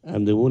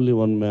 I'm the only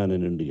one man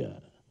in India.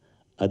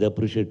 అది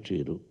అప్రిషియేట్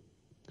చేయరు.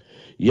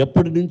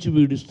 ఎప్పటి నుంచి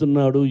వీడు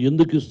ఇస్తున్నాడు,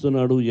 ఎందుకు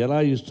ఇస్తున్నాడు, ఎలా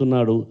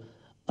ఇస్తున్నాడు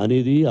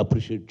అనేది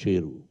అప్రిషియేట్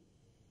చేయరు.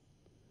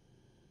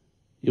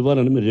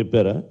 ఇవ్వాలని మీరు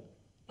చెప్పారా?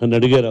 నన్ను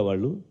అడిగారా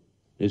వాళ్ళు?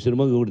 నేను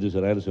సినిమాకి కూడా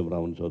తీశాను రాయలసీమ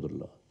రామన్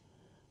చౌదరిలో.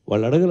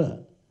 వాళ్ళు అడగరా,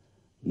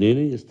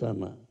 నేనే ఇస్తా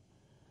అన్నా.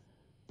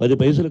 10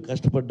 పైసలు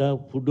కష్టపడ్డా,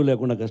 ఫుడ్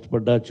లేకుండా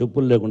కష్టపడ్డా,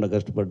 చెప్పులు లేకుండా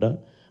కష్టపడ్డా.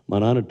 మా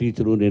నాన్న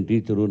టీచరు, నేను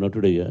టీచరు,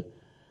 నటుడయ్యా.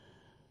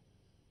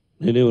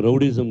 నేనేం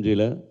రౌడీజం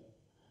చేయలే.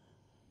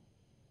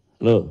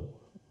 హలో,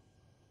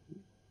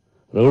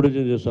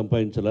 రౌడీజం చేసి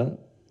సంపాదించలా,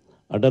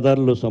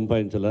 అడ్డదారులు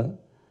సంపాదించలా,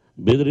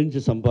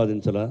 బెదిరించి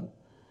సంపాదించలా,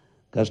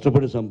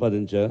 కష్టపడి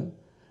సంపాదించా.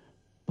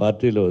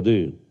 పార్టీలో అది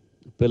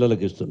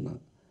పిల్లలకి ఇస్తున్నా.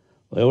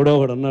 ఎవడో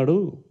ఒకడు అన్నాడు,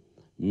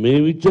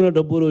 మేమిచ్చిన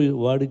డబ్బులు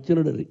వాడిచ్చిన,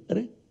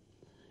 అరే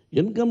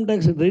ఇన్కమ్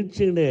ట్యాక్స్ రైట్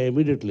చేయండి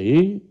immediately,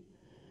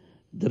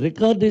 the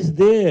record is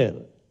there.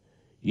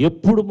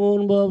 ఎప్పుడు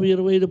మోహన్ బాబు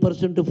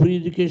 25% ఫ్రీ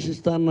ఎడ్యుకేషన్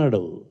ఇస్తా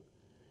అన్నాడు?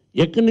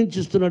 ఎక్కడి నుంచి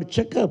ఇస్తున్నాడు?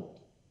 చెకప్.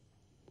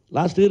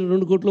 లాస్ట్ ఇయర్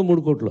 2 కోట్లు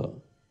 3 కోట్లు.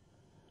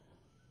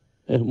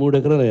 3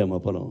 ఎకరాలు అయ్యా మా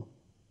పొలం.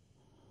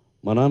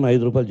 మా నాన్న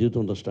 5 రూపాయల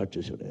జీతంతో స్టార్ట్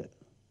చేశాడు.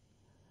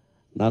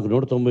 నాకు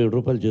 197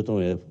 రూపాయల జీతం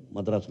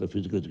మద్రాసులో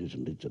ఫిజికల్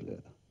ఎడ్యుకేషన్ టీచర్గా.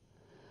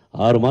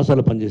 6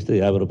 మాసాలు పనిచేస్తే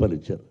 50 రూపాయలు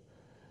ఇచ్చారు.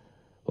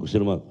 ఒక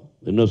సినిమాకు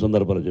ఎన్నో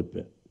సందర్భాలు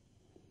చెప్పా.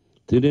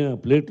 తినే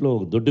ప్లేట్లో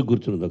ఒక దొడ్డి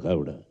కూర్చున్నది ఒక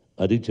ఆవిడ,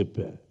 అది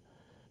చెప్పా.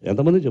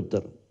 ఎంతమంది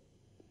చెప్తారు?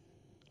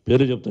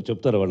 పేరు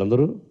చెప్తారు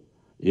వాళ్ళందరూ.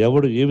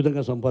 ఎవడు ఏ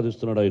విధంగా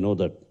సంపాదిస్తున్నాడో I know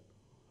that.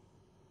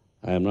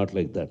 I'm not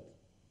like that.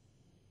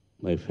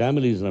 My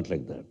family is not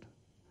like that.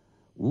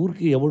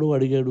 ఊరికి ఎవడు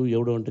అడిగాడు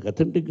ఎవడు అంటే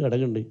అథెంటిక్గా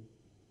అడగండి.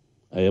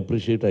 I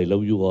appreciate, I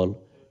love you all,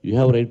 you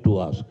have right to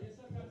ask.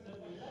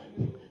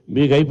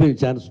 మీకు అయిపోయింది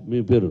ఛాన్స్.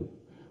 మీ పేరు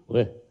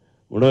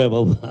ఉండవే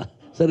బాబు.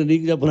 సరే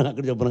నీకు చెప్పనా,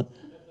 అక్కడ చెప్పనా?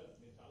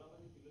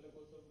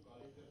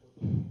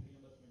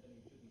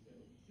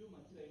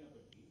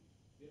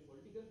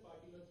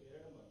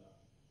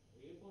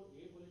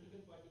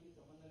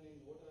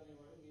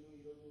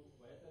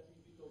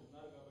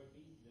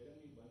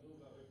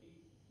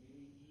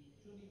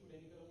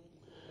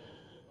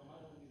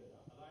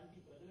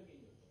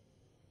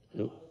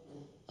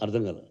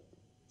 అర్థం కాదు.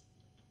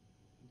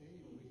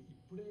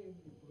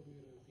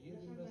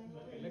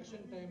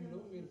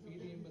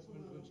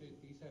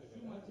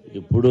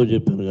 ఎప్పుడో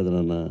చెప్పాను కదా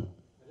నాన్న,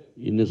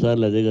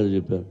 ఇన్నిసార్లు అదే కదా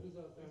చెప్పాను.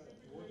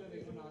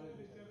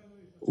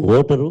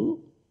 ఓటరు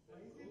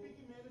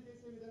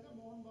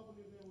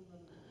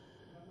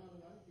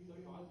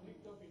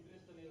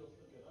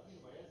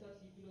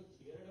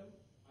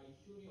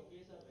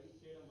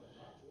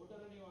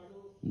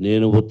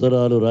నేను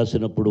ఉత్తరాలు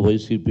రాసినప్పుడు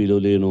వైసీపీలో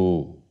లేను.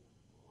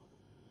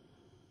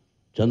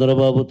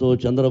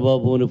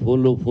 చంద్రబాబు అని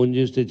ఫోన్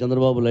చేస్తే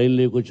చంద్రబాబు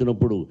లైన్లోకి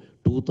వచ్చినప్పుడు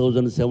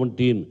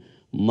 2017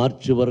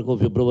 మార్చి వరకు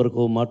ఫిబ్రవరి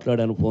వరకు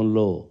మాట్లాడాను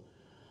ఫోన్లో.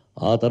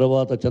 ఆ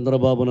తర్వాత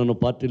చంద్రబాబు నన్ను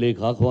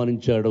పార్టీలోకి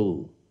ఆహ్వానించాడు.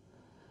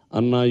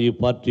 అన్న ఈ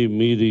పార్టీ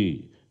మీది,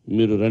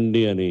 మీరు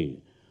రండి అని.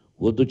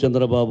 వద్దు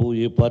చంద్రబాబు,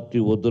 ఏ పార్టీ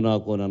వద్దు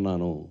నాకు అని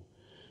అన్నాను.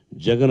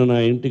 జగన్ నా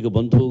ఇంటికి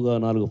బంధువుగా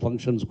 4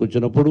 ఫంక్షన్స్కి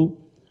వచ్చినప్పుడు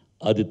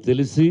అది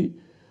తెలిసి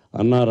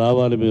అన్నా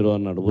రావాలి మీరు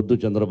అన్నాడు. వద్దు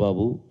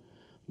చంద్రబాబు,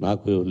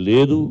 నాకు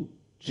లేదు,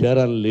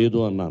 చేరాలని లేదు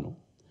అన్నాను.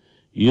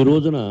 ఈ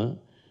రోజున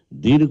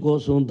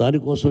దీనికోసం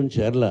దానికోసం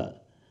చేరలా.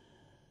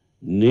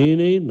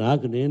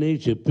 నాకు నేనే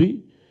చెప్పి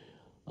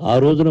ఆ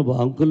రోజున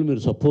అంకుల్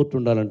మీరు సపోర్ట్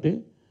ఉండాలంటే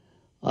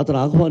అతను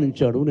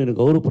ఆహ్వానించాడు. నేను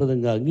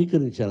గౌరవప్రదంగా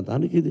అంగీకరించాను.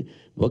 దానికి ఇది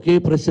ఒకే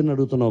ప్రశ్న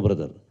అడుగుతున్నావు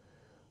బ్రదర్.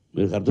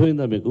 మీకు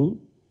అర్థమైందా? మీకు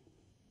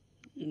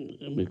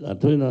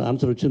అర్థమైన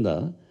ఆన్సర్ వచ్చిందా?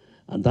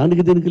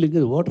 దానికి దీనికి లింక్.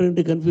 ఓటర్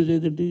ఏంటి కన్ఫ్యూజ్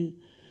అయ్యేదేంటి?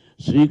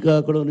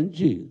 శ్రీకాకుళం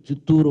నుంచి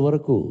చిత్తూరు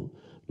వరకు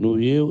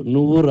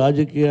నువ్వు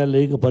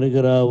రాజకీయాలేక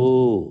పనికిరావు,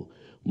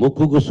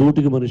 మొక్కుకు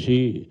సూటికి మనిషి,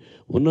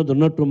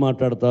 ఉన్నట్టు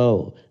మాట్లాడతావు,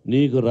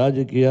 నీకు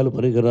రాజకీయాలు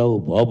పనికిరావు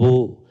బాబు,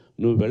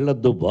 నువ్వు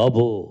వెళ్ళొద్దు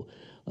బాబు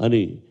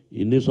అని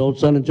ఇన్ని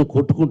సంవత్సరాల నుంచి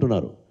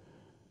కొట్టుకుంటున్నారు.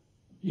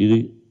 ఇది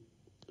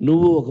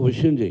నువ్వు ఒక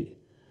విషయం చెయ్యి.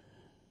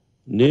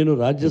 నేను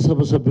రాజ్యసభ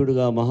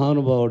సభ్యుడిగా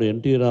మహానుభావుడు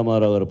ఎన్టీ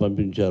రామారావు గారు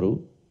పంపించారు.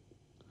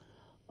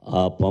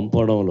 ఆ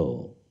పంపడంలో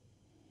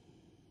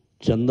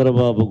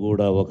చంద్రబాబు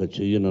కూడా ఒక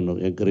చెయ్యి నన్ను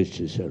ఎంకరేజ్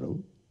చేశాడు.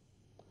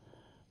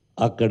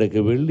 అక్కడికి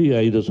వెళ్ళి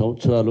 5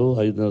 సంవత్సరాలు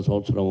 5.5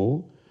 సంవత్సరము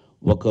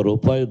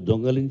 ₹1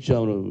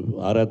 దొంగలించాము.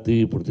 ఆరాతి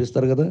ఇప్పుడు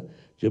తీస్తారు కదా,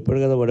 చెప్పాడు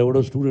కదా వాడెవడో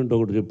స్టూడెంట్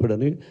ఒకటి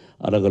చెప్పాడని.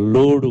 అలాగ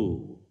లోడు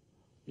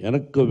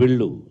వెనక్కి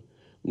వెళ్ళు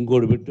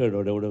ఇంకోటి పెట్టాడు.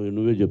 వాడెవడో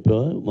నువ్వే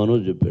చెప్పావా,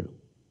 మనోజ్ చెప్పాడు.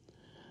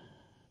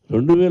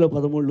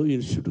 2013లో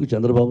ఇన్స్టిట్యూట్కి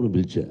చంద్రబాబును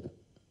పిలిచా.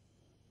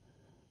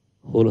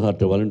 హోల్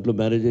హార్ట్ వాళ్ళ ఇంట్లో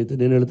మ్యారేజ్ అయితే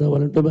నేను వెళ్తా,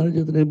 వాళ్ళ ఇంట్లో మ్యారేజ్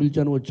అయితే నేను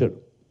పిలిచాను. వచ్చాడు.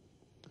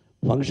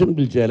 ఫంక్షన్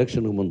పిలిచా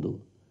ఎలక్షన్కి ముందు.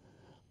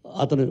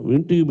 అతను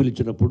ఇంటికి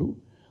పిలిచినప్పుడు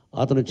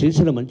అతను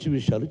చేసిన మంచి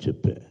విషయాలు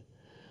చెప్పా.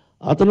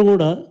 అతను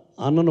కూడా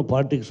అన్నను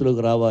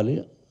పాలిటిక్స్లోకి రావాలి,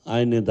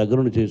 ఆయన నేను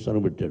దగ్గరుండి చేస్తాను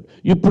పెట్టాడు.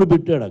 ఇప్పుడు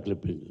పెట్టాడు ఆ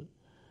క్లిప్పింగ్.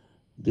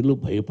 దీనిలో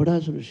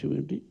భయపడాల్సిన విషయం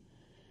ఏంటి?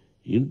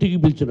 ఇంటికి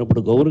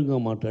పిలిచినప్పుడు గౌరవంగా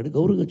మాట్లాడి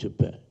గౌరవంగా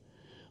చెప్పా.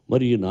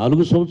 మరి ఈ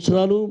 4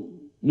 సంవత్సరాలు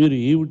మీరు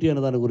ఏమిటి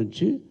అన్న దాని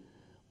గురించి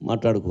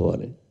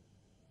మాట్లాడుకోవాలి.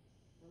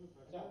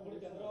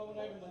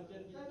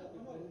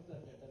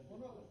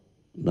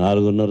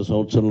 4.5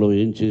 సంవత్సరంలో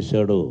ఏం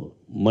చేశాడో,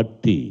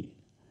 మట్టి,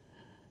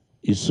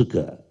 ఇసుక,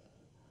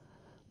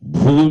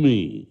 భూమి,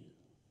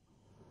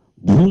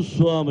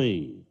 భూస్వామి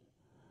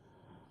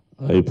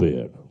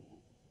అయిపోయాడు.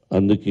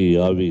 అందుకే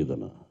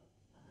ఆవేదన.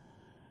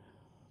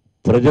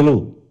 ప్రజలు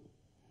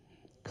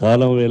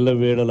కాలం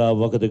ఎల్లవేళలా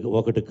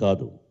ఒకటి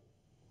కాదు.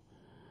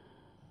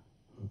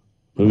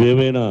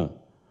 నువ్వేమైనా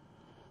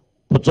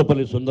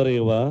పుచ్చపల్లి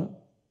సుందరయ్యవా?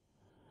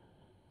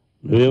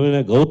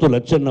 నువ్వేమైనా గౌతు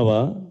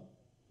లచ్చన్నవా?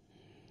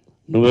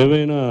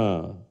 నువ్వేమైనా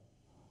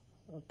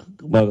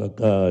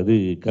అది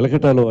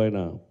కలకటాలో ఆయన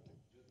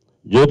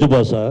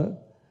జ్యోతిబాస,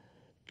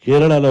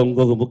 కేరళలో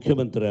ఇంకొక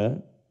ముఖ్యమంత్రి?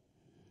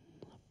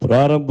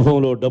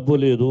 ప్రారంభంలో డబ్బు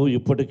లేదు,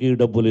 ఇప్పటికీ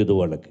డబ్బు లేదు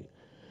వాళ్ళకి.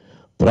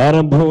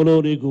 ప్రారంభంలో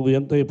నీకు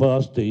ఎంత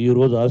ఆస్తి,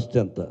 ఈరోజు ఆస్తి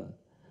ఎంత?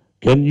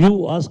 Can you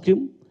ask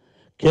him?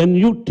 Can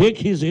you take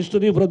his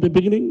history from the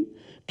beginning?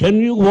 Can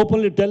you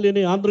openly tell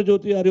any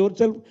Andhra Jyothi are your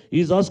self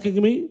is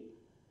asking me?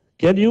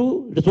 Can you?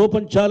 It's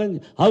open challenge.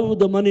 How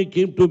the money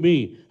came to me,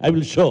 I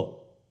will show.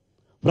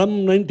 From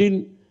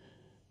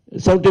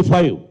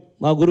 1975,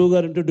 మా గురువు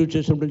గారు introduce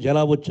చేసినప్పుడు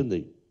ఎలా వచ్చింది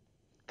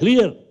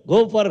clear. Go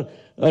for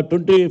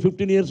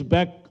 15 years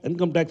back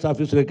income tax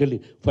ఆఫీసులోకి వెళ్ళి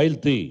file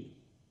 3.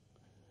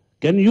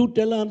 Can you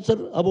tell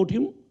answer about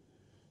him?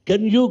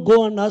 Can you go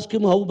and ask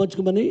him how much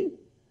money?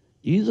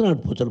 Is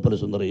not Puchalapalli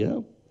Sundarayya,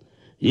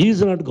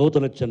 is not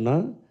Gouthulatchanna,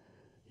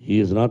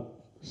 is not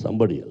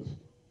somebody else.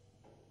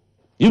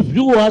 If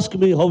you ask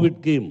me how it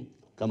came,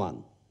 come on.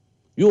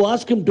 You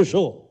ask him to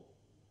show.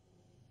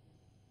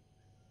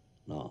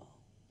 No.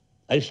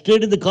 I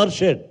stayed in the car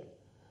shed.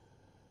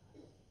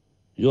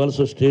 You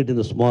also stayed in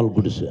the small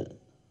gudise.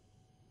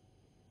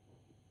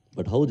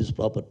 But how these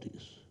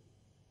properties?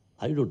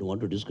 I don't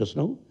want to discuss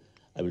now.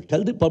 I will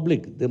tell the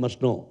public. They must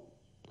know.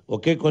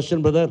 Okay, question,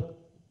 brother?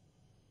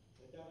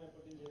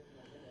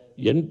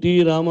 NT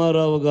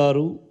Ramarao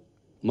గారు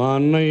మా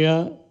అన్నయ్య,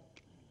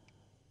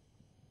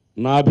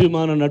 నా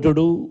అభిమాన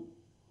నటుడు,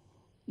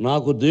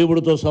 నాకు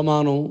దేవుడితో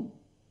సమానం.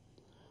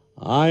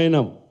 ఆయన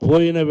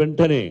పోయిన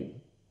వెంటనే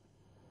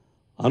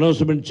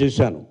అనౌన్స్మెంట్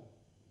చేశాను,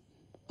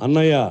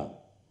 అన్నయ్య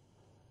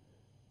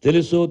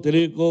తెలుసో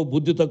తెలియకో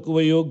బుద్ధి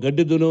తక్కువయ్యో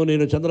గడ్డిదునో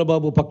నేను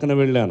చంద్రబాబు పక్కన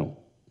వెళ్ళాను.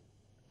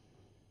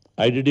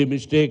 I did a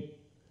mistake.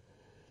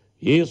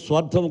 ఏ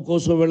స్వార్థం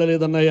కోసం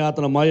వెళ్ళలేదన్నయ్య.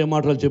 అతను మాయ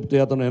మాటలు చెప్తే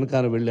అతను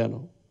వెనకాల వెళ్ళాను.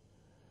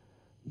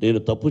 నేను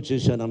తప్పు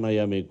చేశాను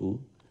అన్నయ్య మీకు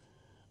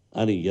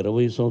అని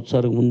 20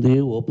 సంవత్సరాల ముందే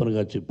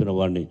ఓపెన్గా చెప్పిన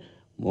వాడిని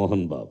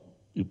మోహన్ బాబు.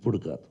 ఇప్పుడు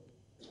కాదు.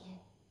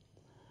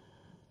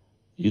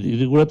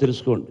 ఇది కూడా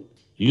తెలుసుకోండి.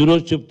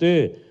 ఈరోజు చెప్తే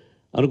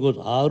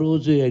అనుకోవచ్చు ఆ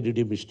రోజే ఐ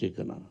డిడ్ ఏ మిస్టేక్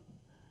అన్నాను.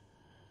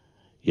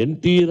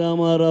 ఎన్టీ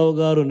రామారావు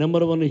గారు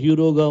నెంబర్ 1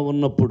 హీరోగా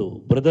ఉన్నప్పుడు,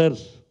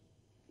 బ్రదర్స్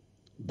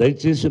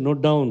దయచేసి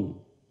note down.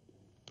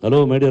 Hello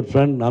my dear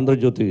friend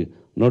Andhra Jyothi,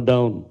 note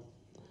down.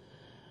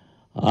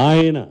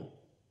 ఆయన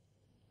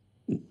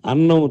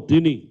అన్నం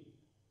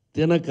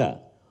తినక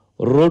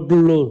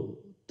రోడ్లలో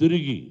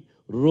తిరిగి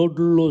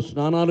రోడ్లలో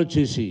స్నానాలు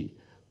చేసి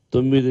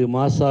 9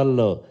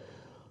 మాసాల్లో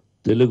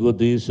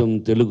తెలుగుదేశం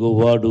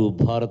తెలుగువాడు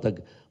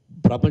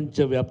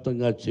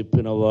ప్రపంచవ్యాప్తంగా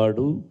చెప్పిన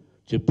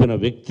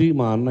వ్యక్తి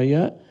మా అన్నయ్య.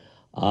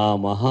 ఆ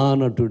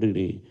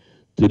మహానటుడిని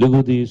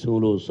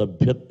తెలుగుదేశంలో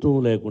సభ్యత్వం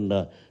లేకుండా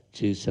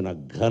చేసిన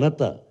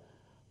ఘనత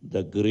the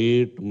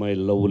great my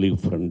lovely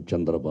friend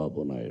Chandrababu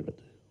Naidu.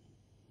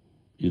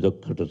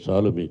 ఇదొక్కటి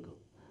చాలు మీకు.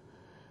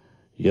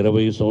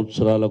 20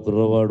 సంవత్సరాల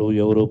కుర్రవాడు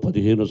ఎవరో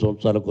 15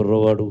 సంవత్సరాల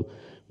కుర్రవాడు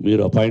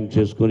మీరు అపాయింట్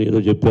చేసుకొని ఏదో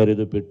చెప్పారు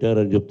ఏదో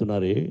పెట్టారని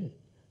చెప్తున్నారే,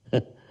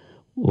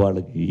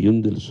 వాళ్ళకి ఏం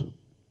తెలుసు?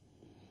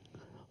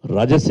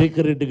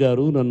 రాజశేఖర్ రెడ్డి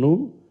గారు నన్ను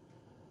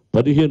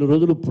 15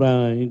 రోజులు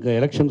ఇంకా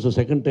ఎలక్షన్స్,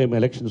 సెకండ్ టైం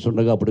ఎలక్షన్స్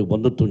ఉండగా అప్పటికి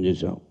బంధుత్వం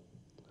చేశాం.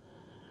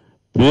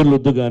 పేర్లు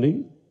వద్దు కానీ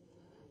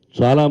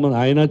చాలామంది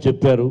ఆయన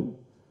చెప్పారు,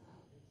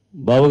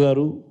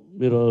 బావగారు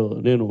మీరు,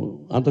 నేను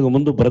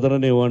అంతకుముందు బ్రదర్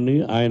అనేవాడిని,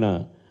 ఆయన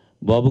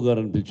బాబు గారు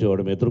అని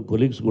పిలిచేవాడు. మీ ఇద్దరు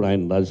కొలీగ్స్ కూడా.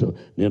 ఆయన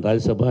నేను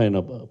రాజ్యసభ, ఆయన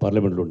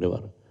పార్లమెంట్లో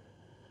ఉండేవారు.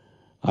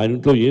 ఆయన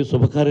ఇంట్లో ఏ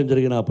శుభకార్యం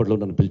జరిగినా అప్పట్లో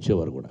నన్ను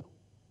పిలిచేవారు కూడా.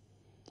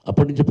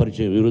 అప్పటి నుంచి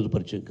పరిచయం, ఈరోజు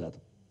పరిచయం కాదు.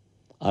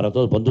 ఆ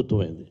రతో బంధుత్వం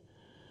అయింది.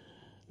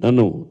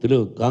 నన్ను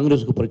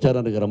కాంగ్రెస్కు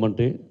ప్రచారానికి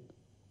రమ్మంటే,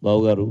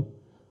 బావగారు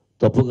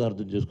తప్పుగా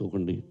అర్థం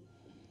చేసుకోకండి,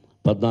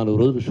 14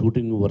 రోజులు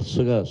షూటింగ్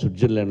వరుసగా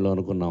స్విట్జర్లాండ్లో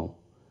అనుకున్నాం,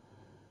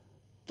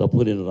 తప్పు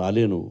నేను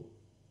రాలేను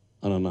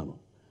అని అన్నాను.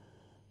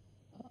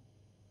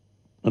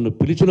 నన్ను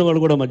పిలిచిన వాళ్ళు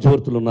కూడా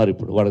మధ్యవర్తులు ఉన్నారు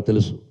ఇప్పుడు, వాళ్ళకి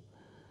తెలుసు.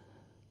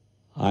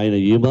 ఆయన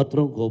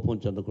ఏమాత్రం కోపం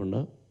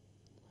చెందకుండా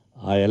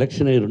ఆ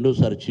ఎలక్షన్ అయ్యి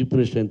రెండోసారి చీఫ్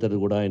మినిస్టర్ అయిన తర్వాత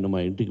కూడా ఆయన మా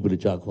ఇంటికి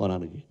పిలిచి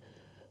ఆహ్వానానికి,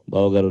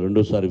 బావగారు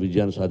రెండోసారి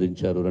విజయాన్ని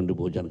సాధించారు, రండి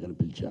భోజనానికి అని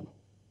పిలిచాను.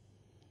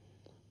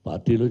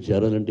 పార్టీలో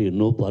చేరాలంటే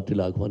ఎన్నో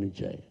పార్టీలు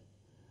ఆహ్వానించాయి.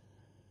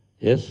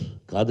 ఎస్,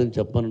 కాదని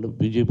చెప్పానంటే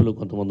బీజేపీలో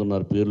కొంతమంది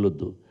ఉన్నారు,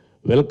 పేర్లొద్దు,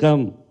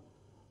 వెల్కమ్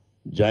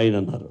జాయిన్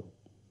అన్నారు.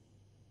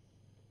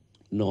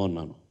 నో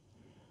అన్నాను.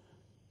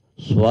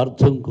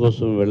 స్వార్థం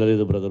కోసం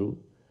వెళ్ళలేదు బ్రదరు.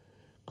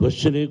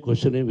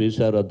 క్వశ్చనే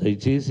వేశారు.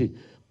 దయచేసి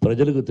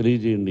ప్రజలకు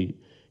తెలియజేయండి.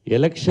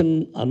 ఎలక్షన్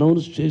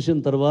అనౌన్స్ చేసిన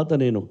తర్వాత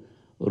నేను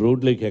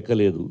రోడ్లోకి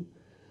ఎక్కలేదు.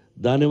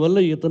 దానివల్ల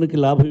ఇతనికి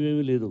లాభం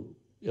ఏమీ లేదు,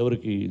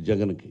 ఎవరికి,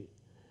 జగన్కి.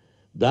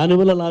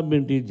 దానివల్ల లాభం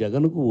ఏంటి?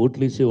 జగన్కు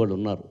ఓట్లు వేసేవాళ్ళు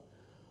ఉన్నారు.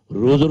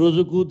 రోజు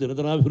రోజుకు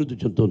దినదినాభివృద్ధి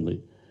చెందుతుంది.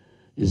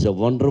 Is a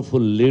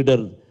wonderful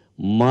leader.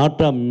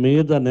 మాట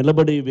మీద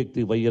నిలబడే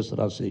వ్యక్తి వైఎస్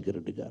రాజశేఖర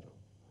రెడ్డి గారు.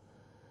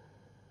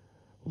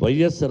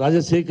 వైఎస్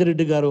రాజశేఖర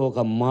రెడ్డి గారు ఒక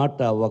మాట,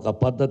 ఒక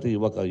పద్ధతి,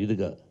 ఒక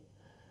ఇదిగా.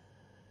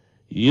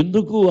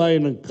 ఎందుకు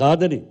ఆయన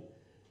కాదని,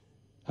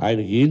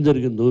 ఆయనకి ఏం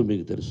జరిగిందో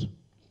మీకు తెలుసు.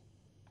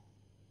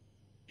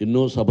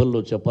 ఎన్నో సభల్లో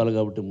చెప్పాలి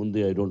కాబట్టి ముందే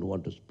I don't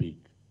want to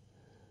speak.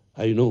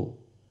 I know.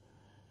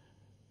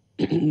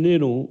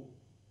 నేను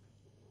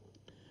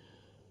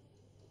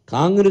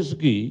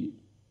కాంగ్రెస్కి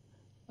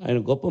ఆయన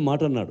గొప్ప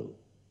మాట అన్నాడు,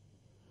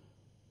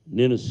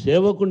 నేను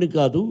సేవకుడిని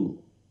కాదు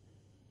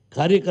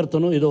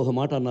కార్యకర్తను, ఏదో ఒక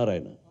మాట అన్నారు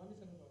ఆయన.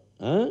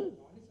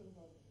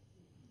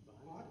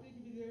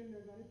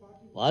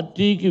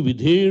 పార్టీకి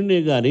విధేయుడినే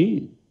కానీ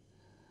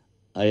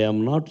I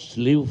am not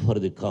slew for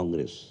the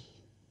Congress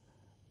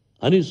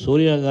అని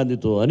సోనియా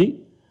గాంధీతో అని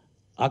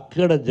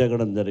అక్కడ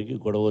జగడం జరిగి,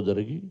 గొడవ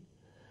జరిగి,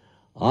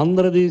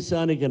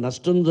 ఆంధ్రదేశానికి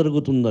నష్టం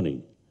జరుగుతుందని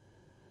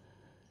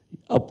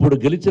అప్పుడు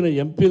గెలిచిన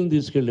ఎంపీలను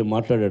తీసుకెళ్ళి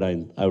మాట్లాడాడు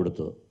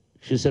ఆవిడతో.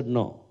 She said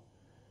no.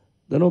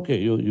 Then okay,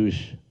 you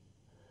wish.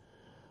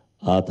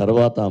 ఆ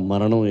తర్వాత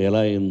మరణం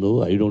ఎలా అయిందో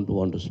I don't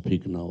want to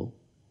speak now.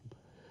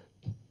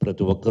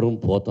 ప్రతి ఒక్కరూ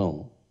పోతాం.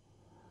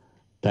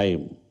 టైం,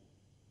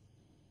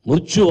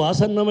 మృత్యు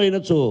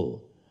ఆసన్నమైనచో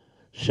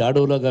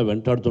షాడోలాగా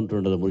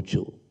వెంటాడుతుంటుండదు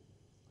మృత్యు.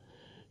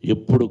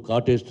 ఎప్పుడు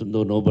కాటేస్తుందో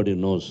నోబడి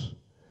నోస్.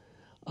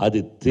 అది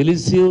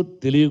తెలిసి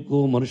తెలియకు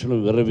మనుషులు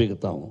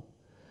విర్రవీగుతాం.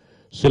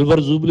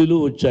 సిల్వర్ జూబ్లీలు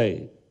వచ్చాయి,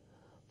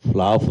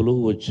 ఫ్లాపులు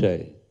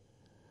వచ్చాయి.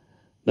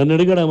 నన్ను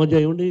అడిగాడు ఆ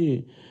మధ్య, ఏమండి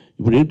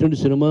ఇప్పుడు ఏంటంటే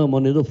సినిమా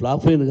మొన్న ఏదో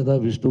ఫ్లాప్ అయింది కదా,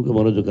 విష్ణుకి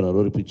మనోజ్ కన్నారు,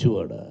 ఎవరు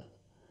పిచ్చివాడా,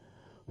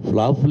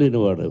 ఫ్లాప్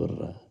లేనివాడు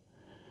ఎవర్రా?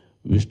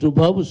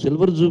 విష్ణుబాబు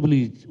సిల్వర్ జూబ్లీ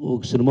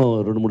ఒక సినిమా,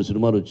 2-3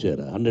 సినిమాలు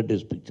వచ్చారా, 100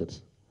 Days పిక్చర్స్.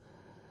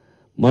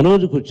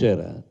 మనోజ్కి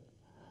వచ్చారా,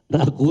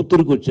 నా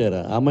కూతురికి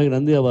వచ్చారా, అమ్మాయికి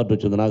నంది అవార్డు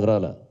వచ్చింది, నాకు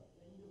రాలా.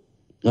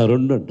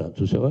 2 అంట,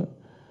 చూసావా?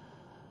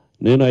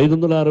 నేను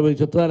 560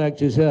 చిత్రాలు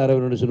యాక్ట్ చేసే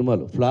 62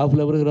 సినిమాలు.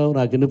 ఫ్లాపులు ఎవరికి రావు?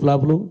 నాకు ఎన్ని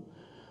ఫ్లాపులు?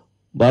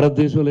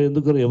 భారతదేశంలో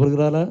ఎందుకు ఎవరికి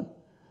రాలా?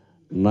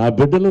 నా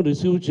బిడ్డలు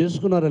రిసీవ్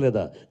చేసుకున్నారా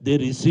లేదా? They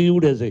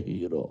received as a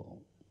hero.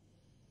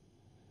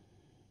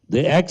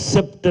 They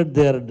accepted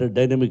they are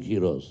dynamic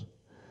heroes.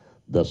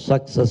 The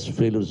success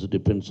failures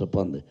depends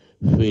upon the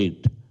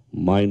fate,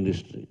 my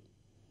industry.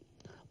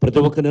 ప్రతి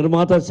ఒక్క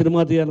నిర్మాత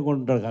సినిమా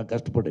తీయాలనుకుంటాడు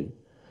కష్టపడి.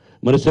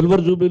 మరి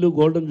సిల్వర్ జూబ్లీలు,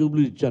 గోల్డెన్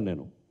జూబ్లీ ఇచ్చాను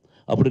నేను.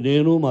 అప్పుడు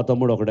నేను మా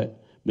తమ్ముడు ఒకడే,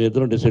 మీ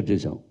ఇద్దరం డిసైడ్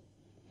చేశాం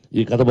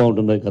ఈ కథ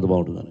బాగుంటుందా, ఈ కథ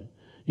బాగుంటుందని.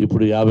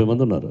 ఇప్పుడు 50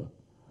 మంది ఉన్నారు.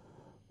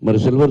 మరి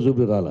సిల్వర్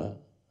జూబ్లీ రాలా?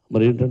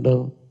 మరి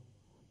ఏంటంటావు?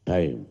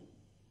 టైం.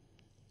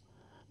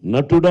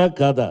 నటుడా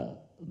కాదా?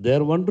 They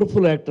are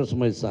wonderful actors,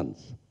 my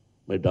Sons,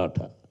 my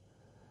daughter.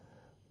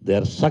 They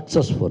are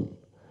successful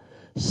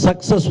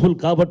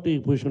కాబట్టి ఈ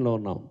పొజిషన్లో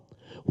ఉన్నాం.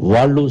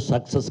 వాళ్ళు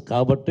సక్సెస్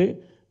కాబట్టి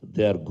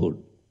దే ఆర్ గుడ్.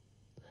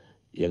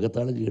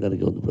 ఎగతాళి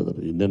చేయడానికి ఉంది బ్రదర్,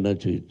 ఎన్నెన్నా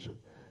చేయొచ్చు.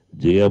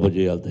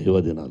 జయాపజయాలు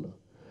దైవదినాలు.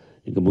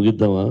 ఇంకా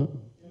ముగిద్దామా?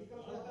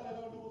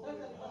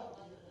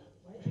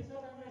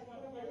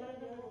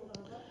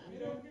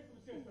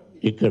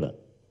 ఇక్కడ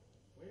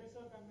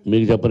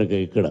మీకు చెప్పనిక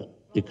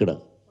ఇక్కడ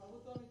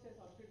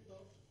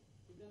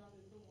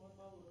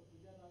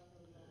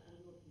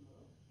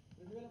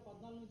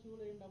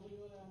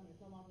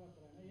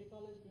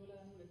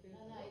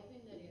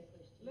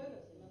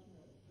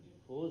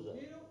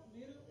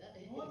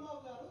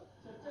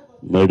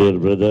మై డియర్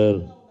బ్రదర్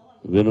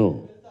విను,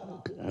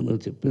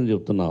 నువ్వు చెప్పింది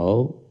చెప్తున్నావు.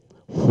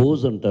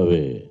 ఫోజ్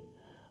అంటావే,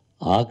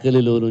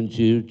 ఆకలిలో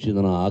నుంచి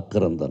చెందిన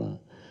ఆక్రందన.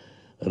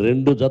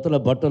 2 జతల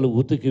బట్టలు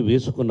ఉతికి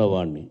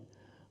వేసుకున్నవాడిని,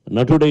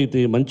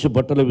 నటుడైతే మంచి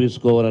బట్టలు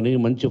వేసుకోవాలని,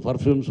 మంచి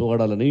పర్ఫ్యూమ్స్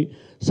వాడాలని,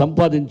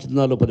 సంపాదించిన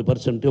దానిలో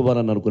 10%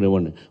 ఇవ్వాలని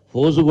అనుకునేవాడిని.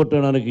 ఫోజు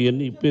కొట్టడానికి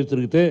ఎన్ని ఇప్పేసి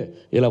తిరిగితే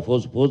ఇలా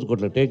ఫోజు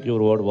కొట్టలే. టేక్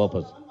యువర్ వర్డ్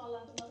వాపస్.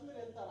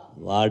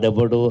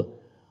 వాడెవడు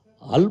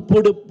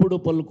అల్పుడెప్పుడు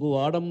పలుకు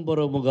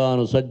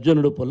ఆడంబరముగాను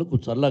సజ్జనుడు పలుకు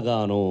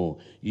చల్లగాను.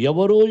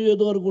 ఎవరో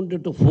ఏదో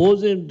అనుకుంటే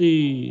ఫోజ్ ఏంటి?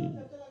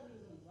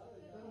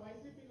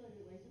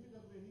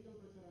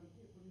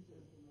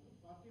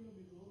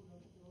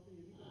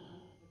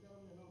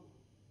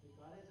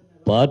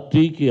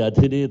 పార్టీకి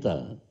అధినేత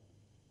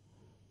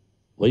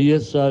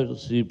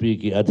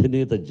వైఎస్ఆర్సిపికి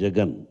అధినేత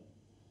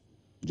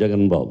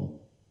జగన్ బాబు.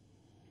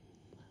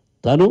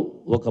 తను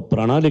ఒక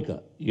ప్రణాళిక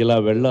ఇలా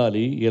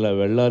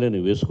వెళ్ళాలి అని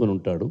వేసుకొని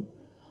ఉంటాడు.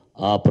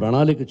 ఆ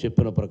ప్రణాళిక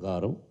చెప్పిన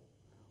ప్రకారం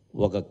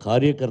ఒక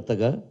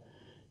కార్యకర్తగా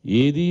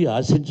ఏదీ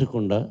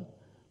ఆశించకుండా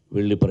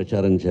వెళ్ళి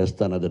ప్రచారం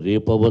చేస్తాను. అది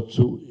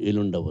రేపవచ్చు,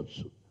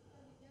 ఎల్లుండవచ్చు.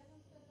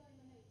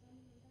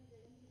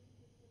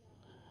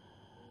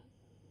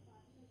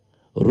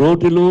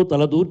 రోటిలో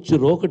తలదూర్చి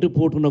రోకటి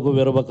పోటునకు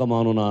వెరవక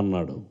మానునా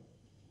అన్నాడు.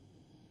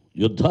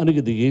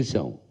 యుద్ధానికి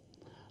దిగేశాం.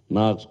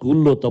 నా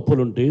స్కూల్లో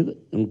తప్పులుంటే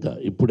ఇంకా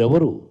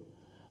ఇప్పుడెవరు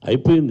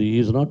అయిపోయింది.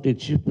 Is not a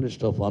chief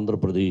minister of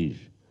Andhra Pradesh.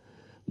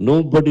 No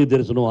body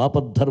there is no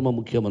ఆపద్ధర్మ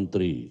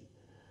ముఖ్యమంత్రి.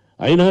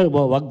 అయినా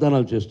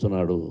వాగ్దానాలు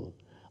చేస్తున్నాడు.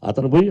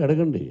 అతను పోయి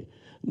అడగండి,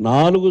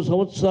 4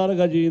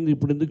 సంవత్సరాలుగా చేయింది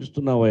ఇప్పుడు ఎందుకు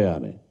ఇస్తున్నావయ్యా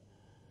అని.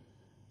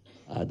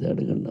 అదే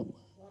అడగండి అమ్మ.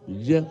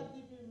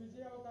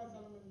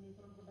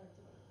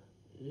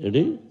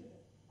 ఏంటి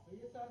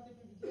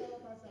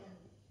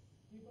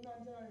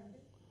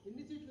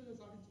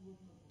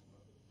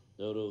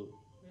ఎవరు?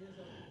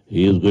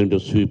 Is going to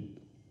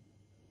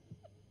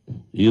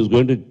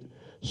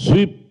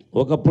sweep.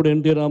 ఒకప్పుడు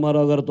ఎన్టీ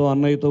రామారావు గారితో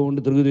అన్నయ్యతో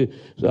ఉండి తిరిగి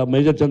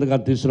మేజర్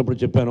చంద్రకాంత్ తీసినప్పుడు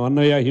చెప్పాను,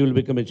 అన్నయ్య he will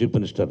become a chief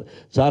minister.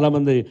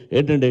 చాలామంది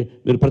ఏంటంటే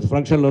మీరు ప్రతి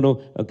ఫంక్షన్లోనూ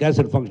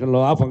క్యాసెట్ ఫంక్షన్లో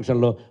ఆ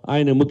ఫంక్షన్లో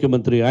ఆయనే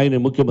ముఖ్యమంత్రి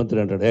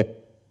అంటాడే.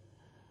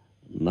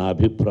 నా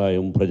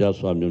అభిప్రాయం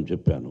ప్రజాస్వామ్యం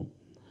చెప్పాను.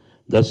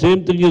 The same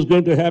thing is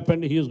going to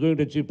happen. He is going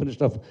to chief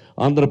minister of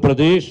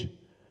Andhra Pradesh.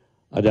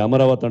 అది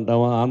అమరావతి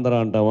అంటావా, ఆంధ్ర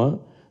అంటావా,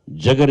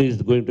 Jagan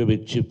is going to be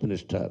chief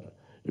minister.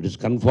 It is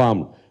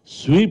confirmed.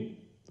 Sweep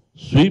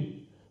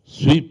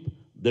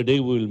the day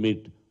we will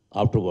meet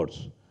afterwards.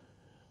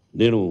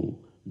 నేను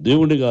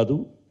దేవుణ్ణి కాదు,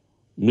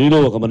 మీలో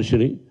ఒక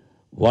మనిషిని.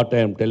 What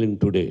I'm telling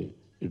today,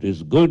 it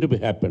is going to be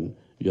happen.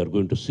 You are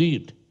going to see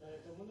it.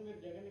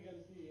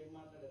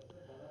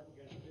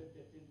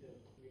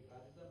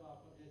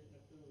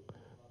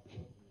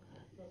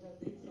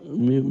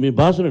 మీ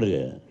భాషను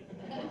అడిగా.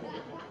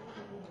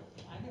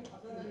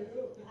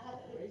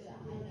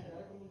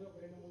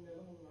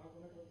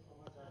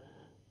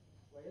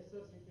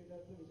 వైఎస్ఆర్సీపీ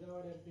తరఫున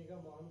విజయవాడ ఎంపీగా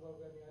మోహన్ బాబు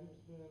గారిని కానీ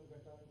విష్ణు గారిని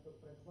పెట్టాలని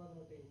ప్రతిపాదన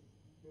ఒకటి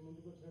మీ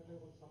ముందుకు వచ్చినట్లు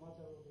కొంత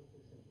సమాచారం ఒకటి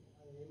తెలిసింది.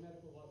 అది ఏ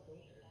మేరకు వాస్తవం?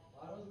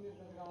 ఆ రోజు మీరు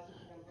పెద్దగా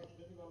ఆసక్తి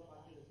కనపరిచినట్టు వాళ్ళ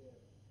పార్టీలో చేయాలి.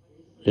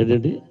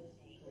 ఏంటండి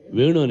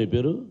వేణు అని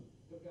పేరు?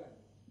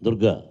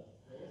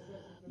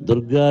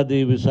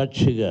 దుర్గాదేవి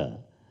సాక్షిగా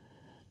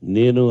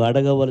నేను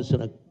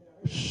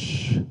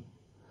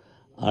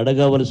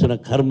అడగవలసిన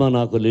కర్మ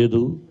నాకు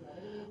లేదు.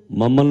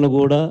 మమ్మల్ని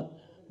కూడా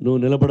నువ్వు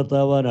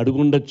నిలబడతావా అని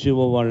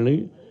అడుగుండొచ్చేమో వాళ్ళని.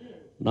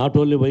 నాట్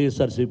ఓన్లీ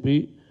వైఎస్ఆర్సీపీ,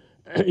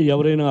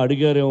 ఎవరైనా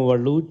అడిగారేమో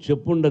వాళ్ళు,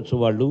 చెప్పుండొచ్చు.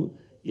 వాళ్ళు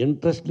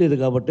ఇంట్రెస్ట్ లేదు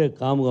కాబట్టి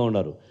కామ్గా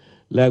ఉన్నారు.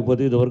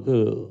 లేకపోతే ఇదివరకు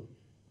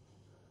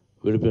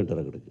వెళ్ళిపోయి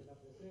ఉంటారు అక్కడికి.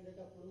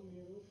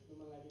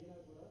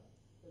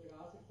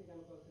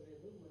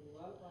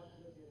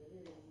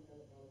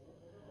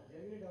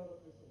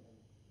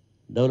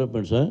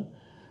 డెవలప్మెంట్సా?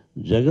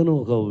 జగన్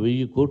ఒక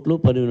 1000 కోట్లు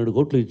 12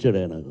 కోట్లు ఇచ్చాడు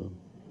ఆయన. నాకు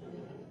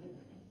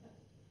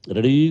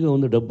రెడీగా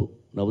ఉంది డబ్బు.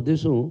 నా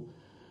ఉద్దేశం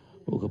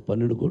ఒక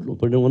 12 కోట్లు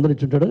 1200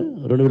 ఇచ్చుంటాడా,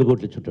 2000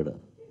 కోట్లు ఇచ్చుంటాడా,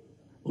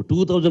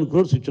 2000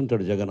 crores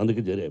ఇచ్చుంటాడు జగన్.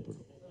 అందుకే జరిగా ఇప్పుడు.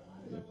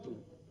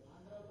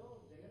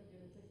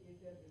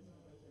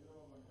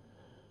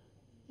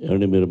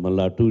 ఏమండి మీరు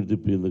మళ్ళీ అటు ఇటు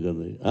తిప్పింది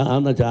కదా.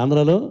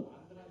 ఆంధ్రాలో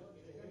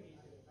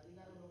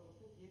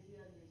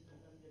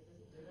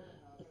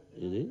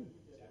ఇది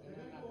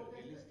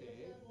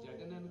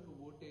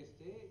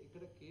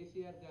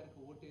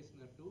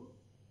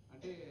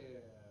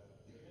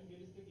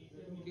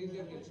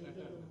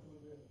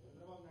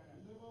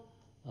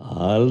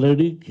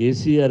ఆల్రెడీ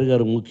కేసీఆర్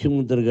గారు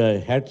ముఖ్యమంత్రిగా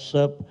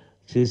హ్యాట్సాప్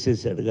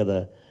చేసేసాడు కదా,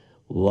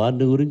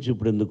 వారిని గురించి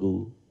ఇప్పుడు ఎందుకు?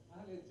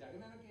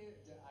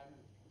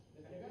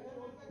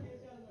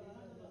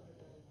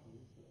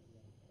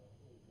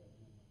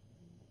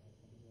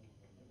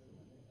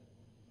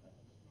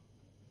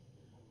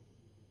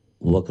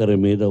 ఒకరి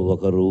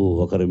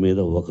మీద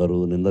ఒకరు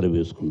నిందలు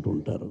వేసుకుంటూ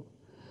ఉంటారు.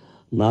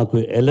 నాకు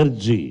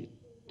ఎలర్జీ,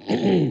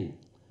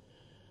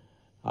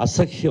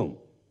 అసహ్యం.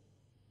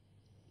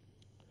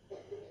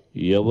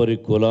 ఎవరి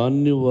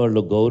కులాన్ని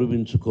వాళ్ళు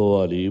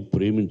గౌరవించుకోవాలి,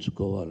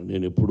 ప్రేమించుకోవాలి.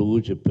 నేను ఎప్పుడూ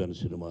చెప్పాను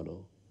సినిమాలో,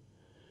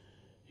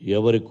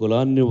 ఎవరి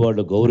కులాన్ని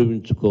వాళ్ళు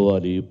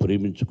గౌరవించుకోవాలి,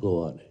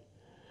 ప్రేమించుకోవాలి.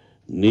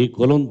 నీ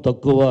కులం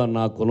తక్కువ,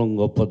 నా కులం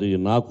గొప్పది,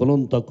 నా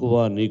కులం తక్కువ,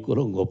 నీ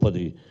కులం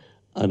గొప్పది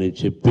అని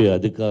చెప్పే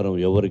అధికారం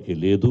ఎవరికి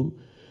లేదు.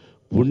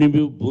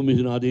 పుణ్యభూమి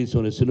ఆదేశం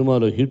అనే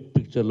సినిమాలో హిట్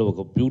పిక్చర్లో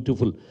ఒక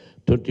బ్యూటిఫుల్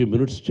 20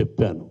 minutes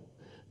చెప్పాను,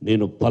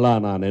 నేను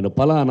ఫలానా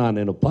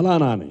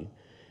అని.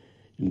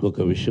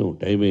 ఇంకొక విషయం,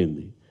 టైం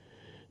అయింది.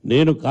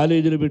 నేను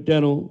కాలేజీలు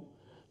పెట్టాను,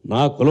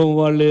 నా కులం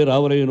వాళ్ళే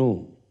రావలేను.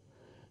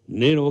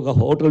 నేను ఒక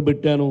హోటల్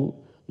పెట్టాను,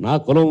 నా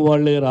కులం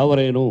వాళ్ళే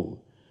రావరేను,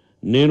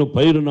 నేను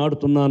పైరు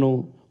నాటుతున్నాను,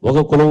 ఒక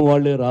కులం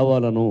వాళ్ళే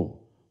రావాలను.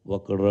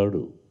 ఒక్కడు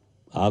రాడు,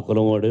 ఆ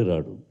కులం వాడే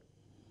రాడు.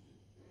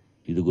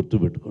 ఇది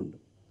గుర్తుపెట్టుకోండి.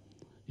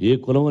 ఏ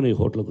కులం అని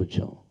హోటల్కి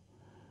వచ్చాం,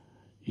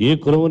 ఏ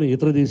కులం అని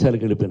ఇతర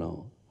దేశాలకు వెళ్ళిపోయినాం.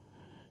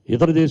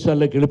 ఇతర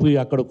దేశాల్లోకి వెళ్ళిపోయి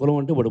అక్కడ కులం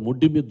అంటే వాడు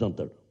ముడ్డి మీద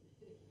అంటాడు.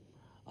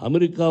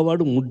 అమెరికా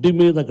వాడు ముడ్డి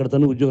మీద అక్కడ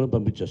తను ఉద్యోగం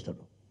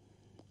పంపించేస్తాడు.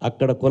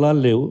 అక్కడ కులాలు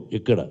లేవు.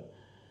 ఇక్కడ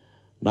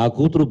నా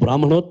కూతురు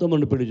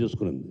బ్రాహ్మణోత్తముని పెళ్లి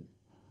చేసుకున్నది.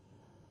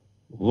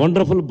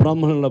 వండర్ఫుల్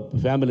బ్రాహ్మణుల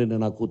ఫ్యామిలీని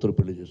నా కూతురు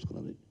పెళ్లి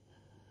చేసుకున్నది.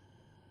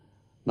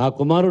 నా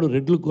కుమారుడు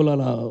రెడ్ల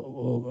కులాల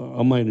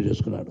అమ్మాయిని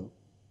చేసుకున్నాడు.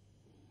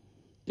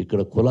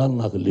 ఇక్కడ కులాలు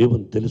నాకు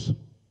లేవని తెలుసు.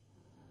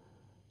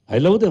 I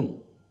love them.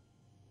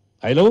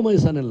 I love my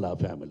son in law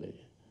family.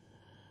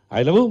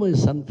 I love my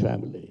son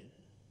family,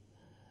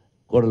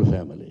 కోడల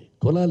ఫ్యామిలీ.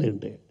 కులాలు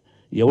ఏంటి?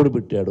 ఎవడు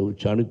పెట్టాడు?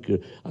 చాణక్య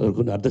అక్కడ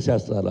కొన్ని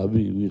అర్థశాస్త్రాలు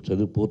అవి ఇవి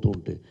చదివిపోతూ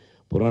ఉంటే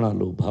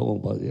పురాణాలు భావం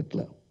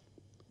ఎట్లా.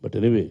 బట్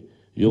ఎనీవే,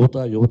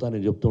 యువత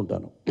నేను చెప్తూ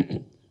ఉంటాను.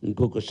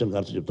 ఇంకో క్వశ్చన్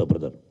ఆన్సర్ చెప్తా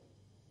బ్రదర్.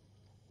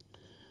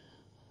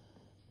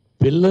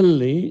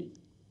 పిల్లల్ని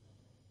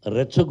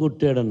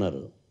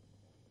రెచ్చగొట్టాడన్నారు,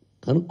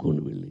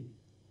 కనుక్కోండి వెళ్ళి.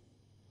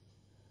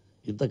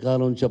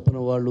 ఇంతకాలం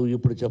చెప్పని వాళ్ళు,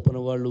 ఇప్పుడు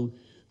చెప్పని వాళ్ళు,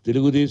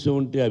 తెలుగుదేశం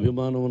ఉంటే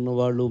అభిమానం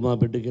ఉన్నవాళ్ళు మా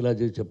బిడ్డకి ఇలా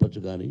చేసి చెప్పచ్చు.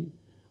 కానీ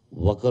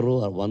ఒకరు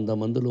 100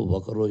 మందిలో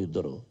ఒకరో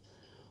ఇద్దరు,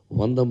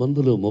 100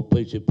 మందిలో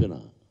 30 చెప్పిన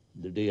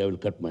the day I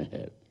will cut my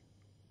head.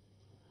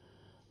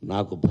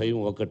 నాకు భయం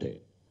ఒక్కటే.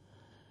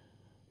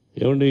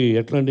 ఏమండి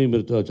ఎట్లండి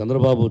మీరు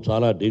చంద్రబాబు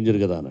చాలా డేంజర్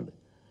కదా అన్నాడు.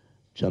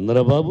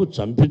 చంద్రబాబు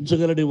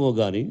చంపించగలడేమో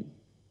కానీ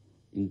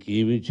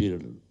ఇంకేమీ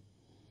చేయడు.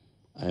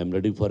 I'm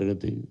ready for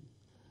anything.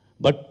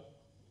 But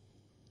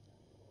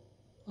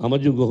ఆ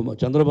మధ్య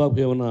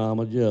చంద్రబాబుకి ఏమన్నా ఆ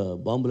మధ్య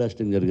బాంబు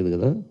బ్లాస్టింగ్ జరిగింది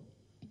కదా.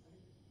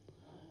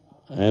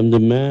 I'm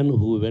the man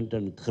who went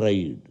and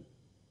cried.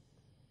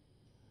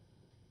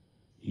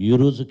 ఈ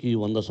రోజుకి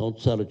 100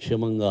 సంవత్సరాలు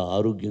క్షేమంగా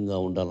ఆరోగ్యంగా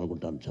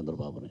ఉండాలనుకుంటాను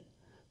చంద్రబాబుని.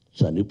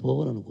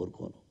 చనిపోవాలని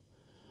కోరుకోను,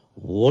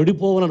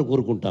 ఓడిపోవాలని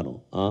కోరుకుంటాను.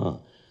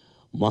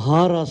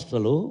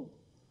 మహారాష్ట్రలో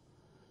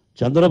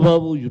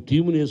చంద్రబాబు ఈ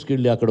టీముని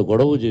వేసుకెళ్ళి అక్కడ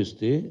గొడవ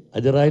చేస్తే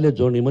అది రాయలే.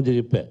 చూడండి, ఈ మధ్య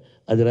చెప్పా,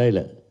 అది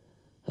రాయలే.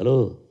 హలో,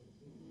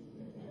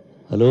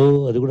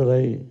 అది కూడా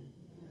రాయి.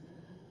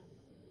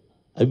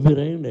 అవి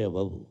రాయండి అయ్యా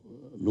బాబు.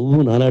 నువ్వు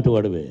నాలాంటి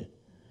వాడివే,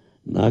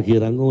 నాకు ఈ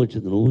రంగం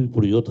వచ్చింది. నువ్వు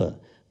ఇప్పుడు యువత,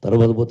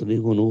 తర్వాత పోతే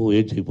నువ్వు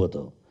ఏం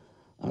చేయపోతావు.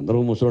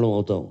 అందరం ముసలం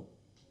అవుతాం.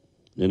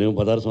 నేనేమో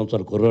 16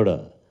 సంవత్సరాలు కుర్రాడా,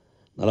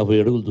 40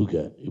 అడుగులు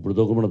దూకా. ఇప్పుడు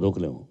దూకమన్నా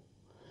దూకలేము.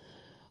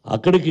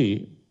 అక్కడికి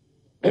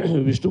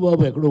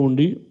విష్ణుబాబు ఎక్కడో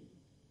ఉండి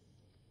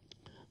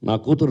నా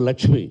కూతురు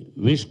లక్ష్మి,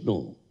 విష్ణు,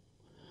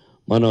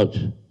 మనోజ్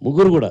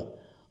ముగ్గురు కూడా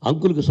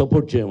అంకుల్కి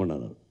సపోర్ట్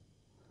చేయమన్నారు.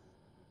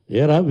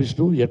 ఏరా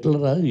విష్ణు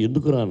ఎట్లరా,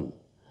 ఎందుకు రాను?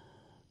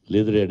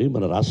 లేదు డాడీ,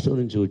 మన రాష్ట్రం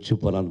నుంచి వచ్చి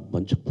పలానా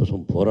మంచి కోసం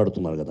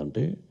పోరాడుతున్నారు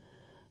కదంటే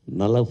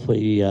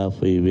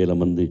 40-50 వేల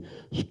మంది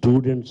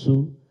స్టూడెంట్సు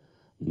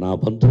నా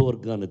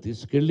బంధువర్గాన్ని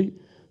తీసుకెళ్ళి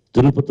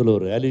తిరుపతిలో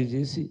ర్యాలీ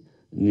చేసి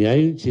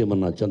న్యాయం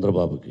చేయమన్నా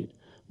చంద్రబాబుకి.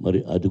 మరి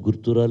అది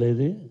గుర్తు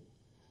రాలేదే?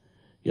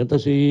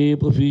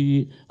 ఎంతసేపు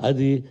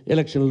అది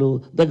ఎలక్షన్లు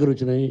దగ్గర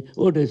వచ్చినాయి,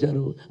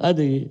 ఓటేశారు,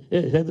 అది.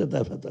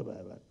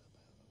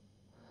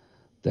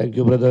 Thank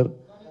you brother.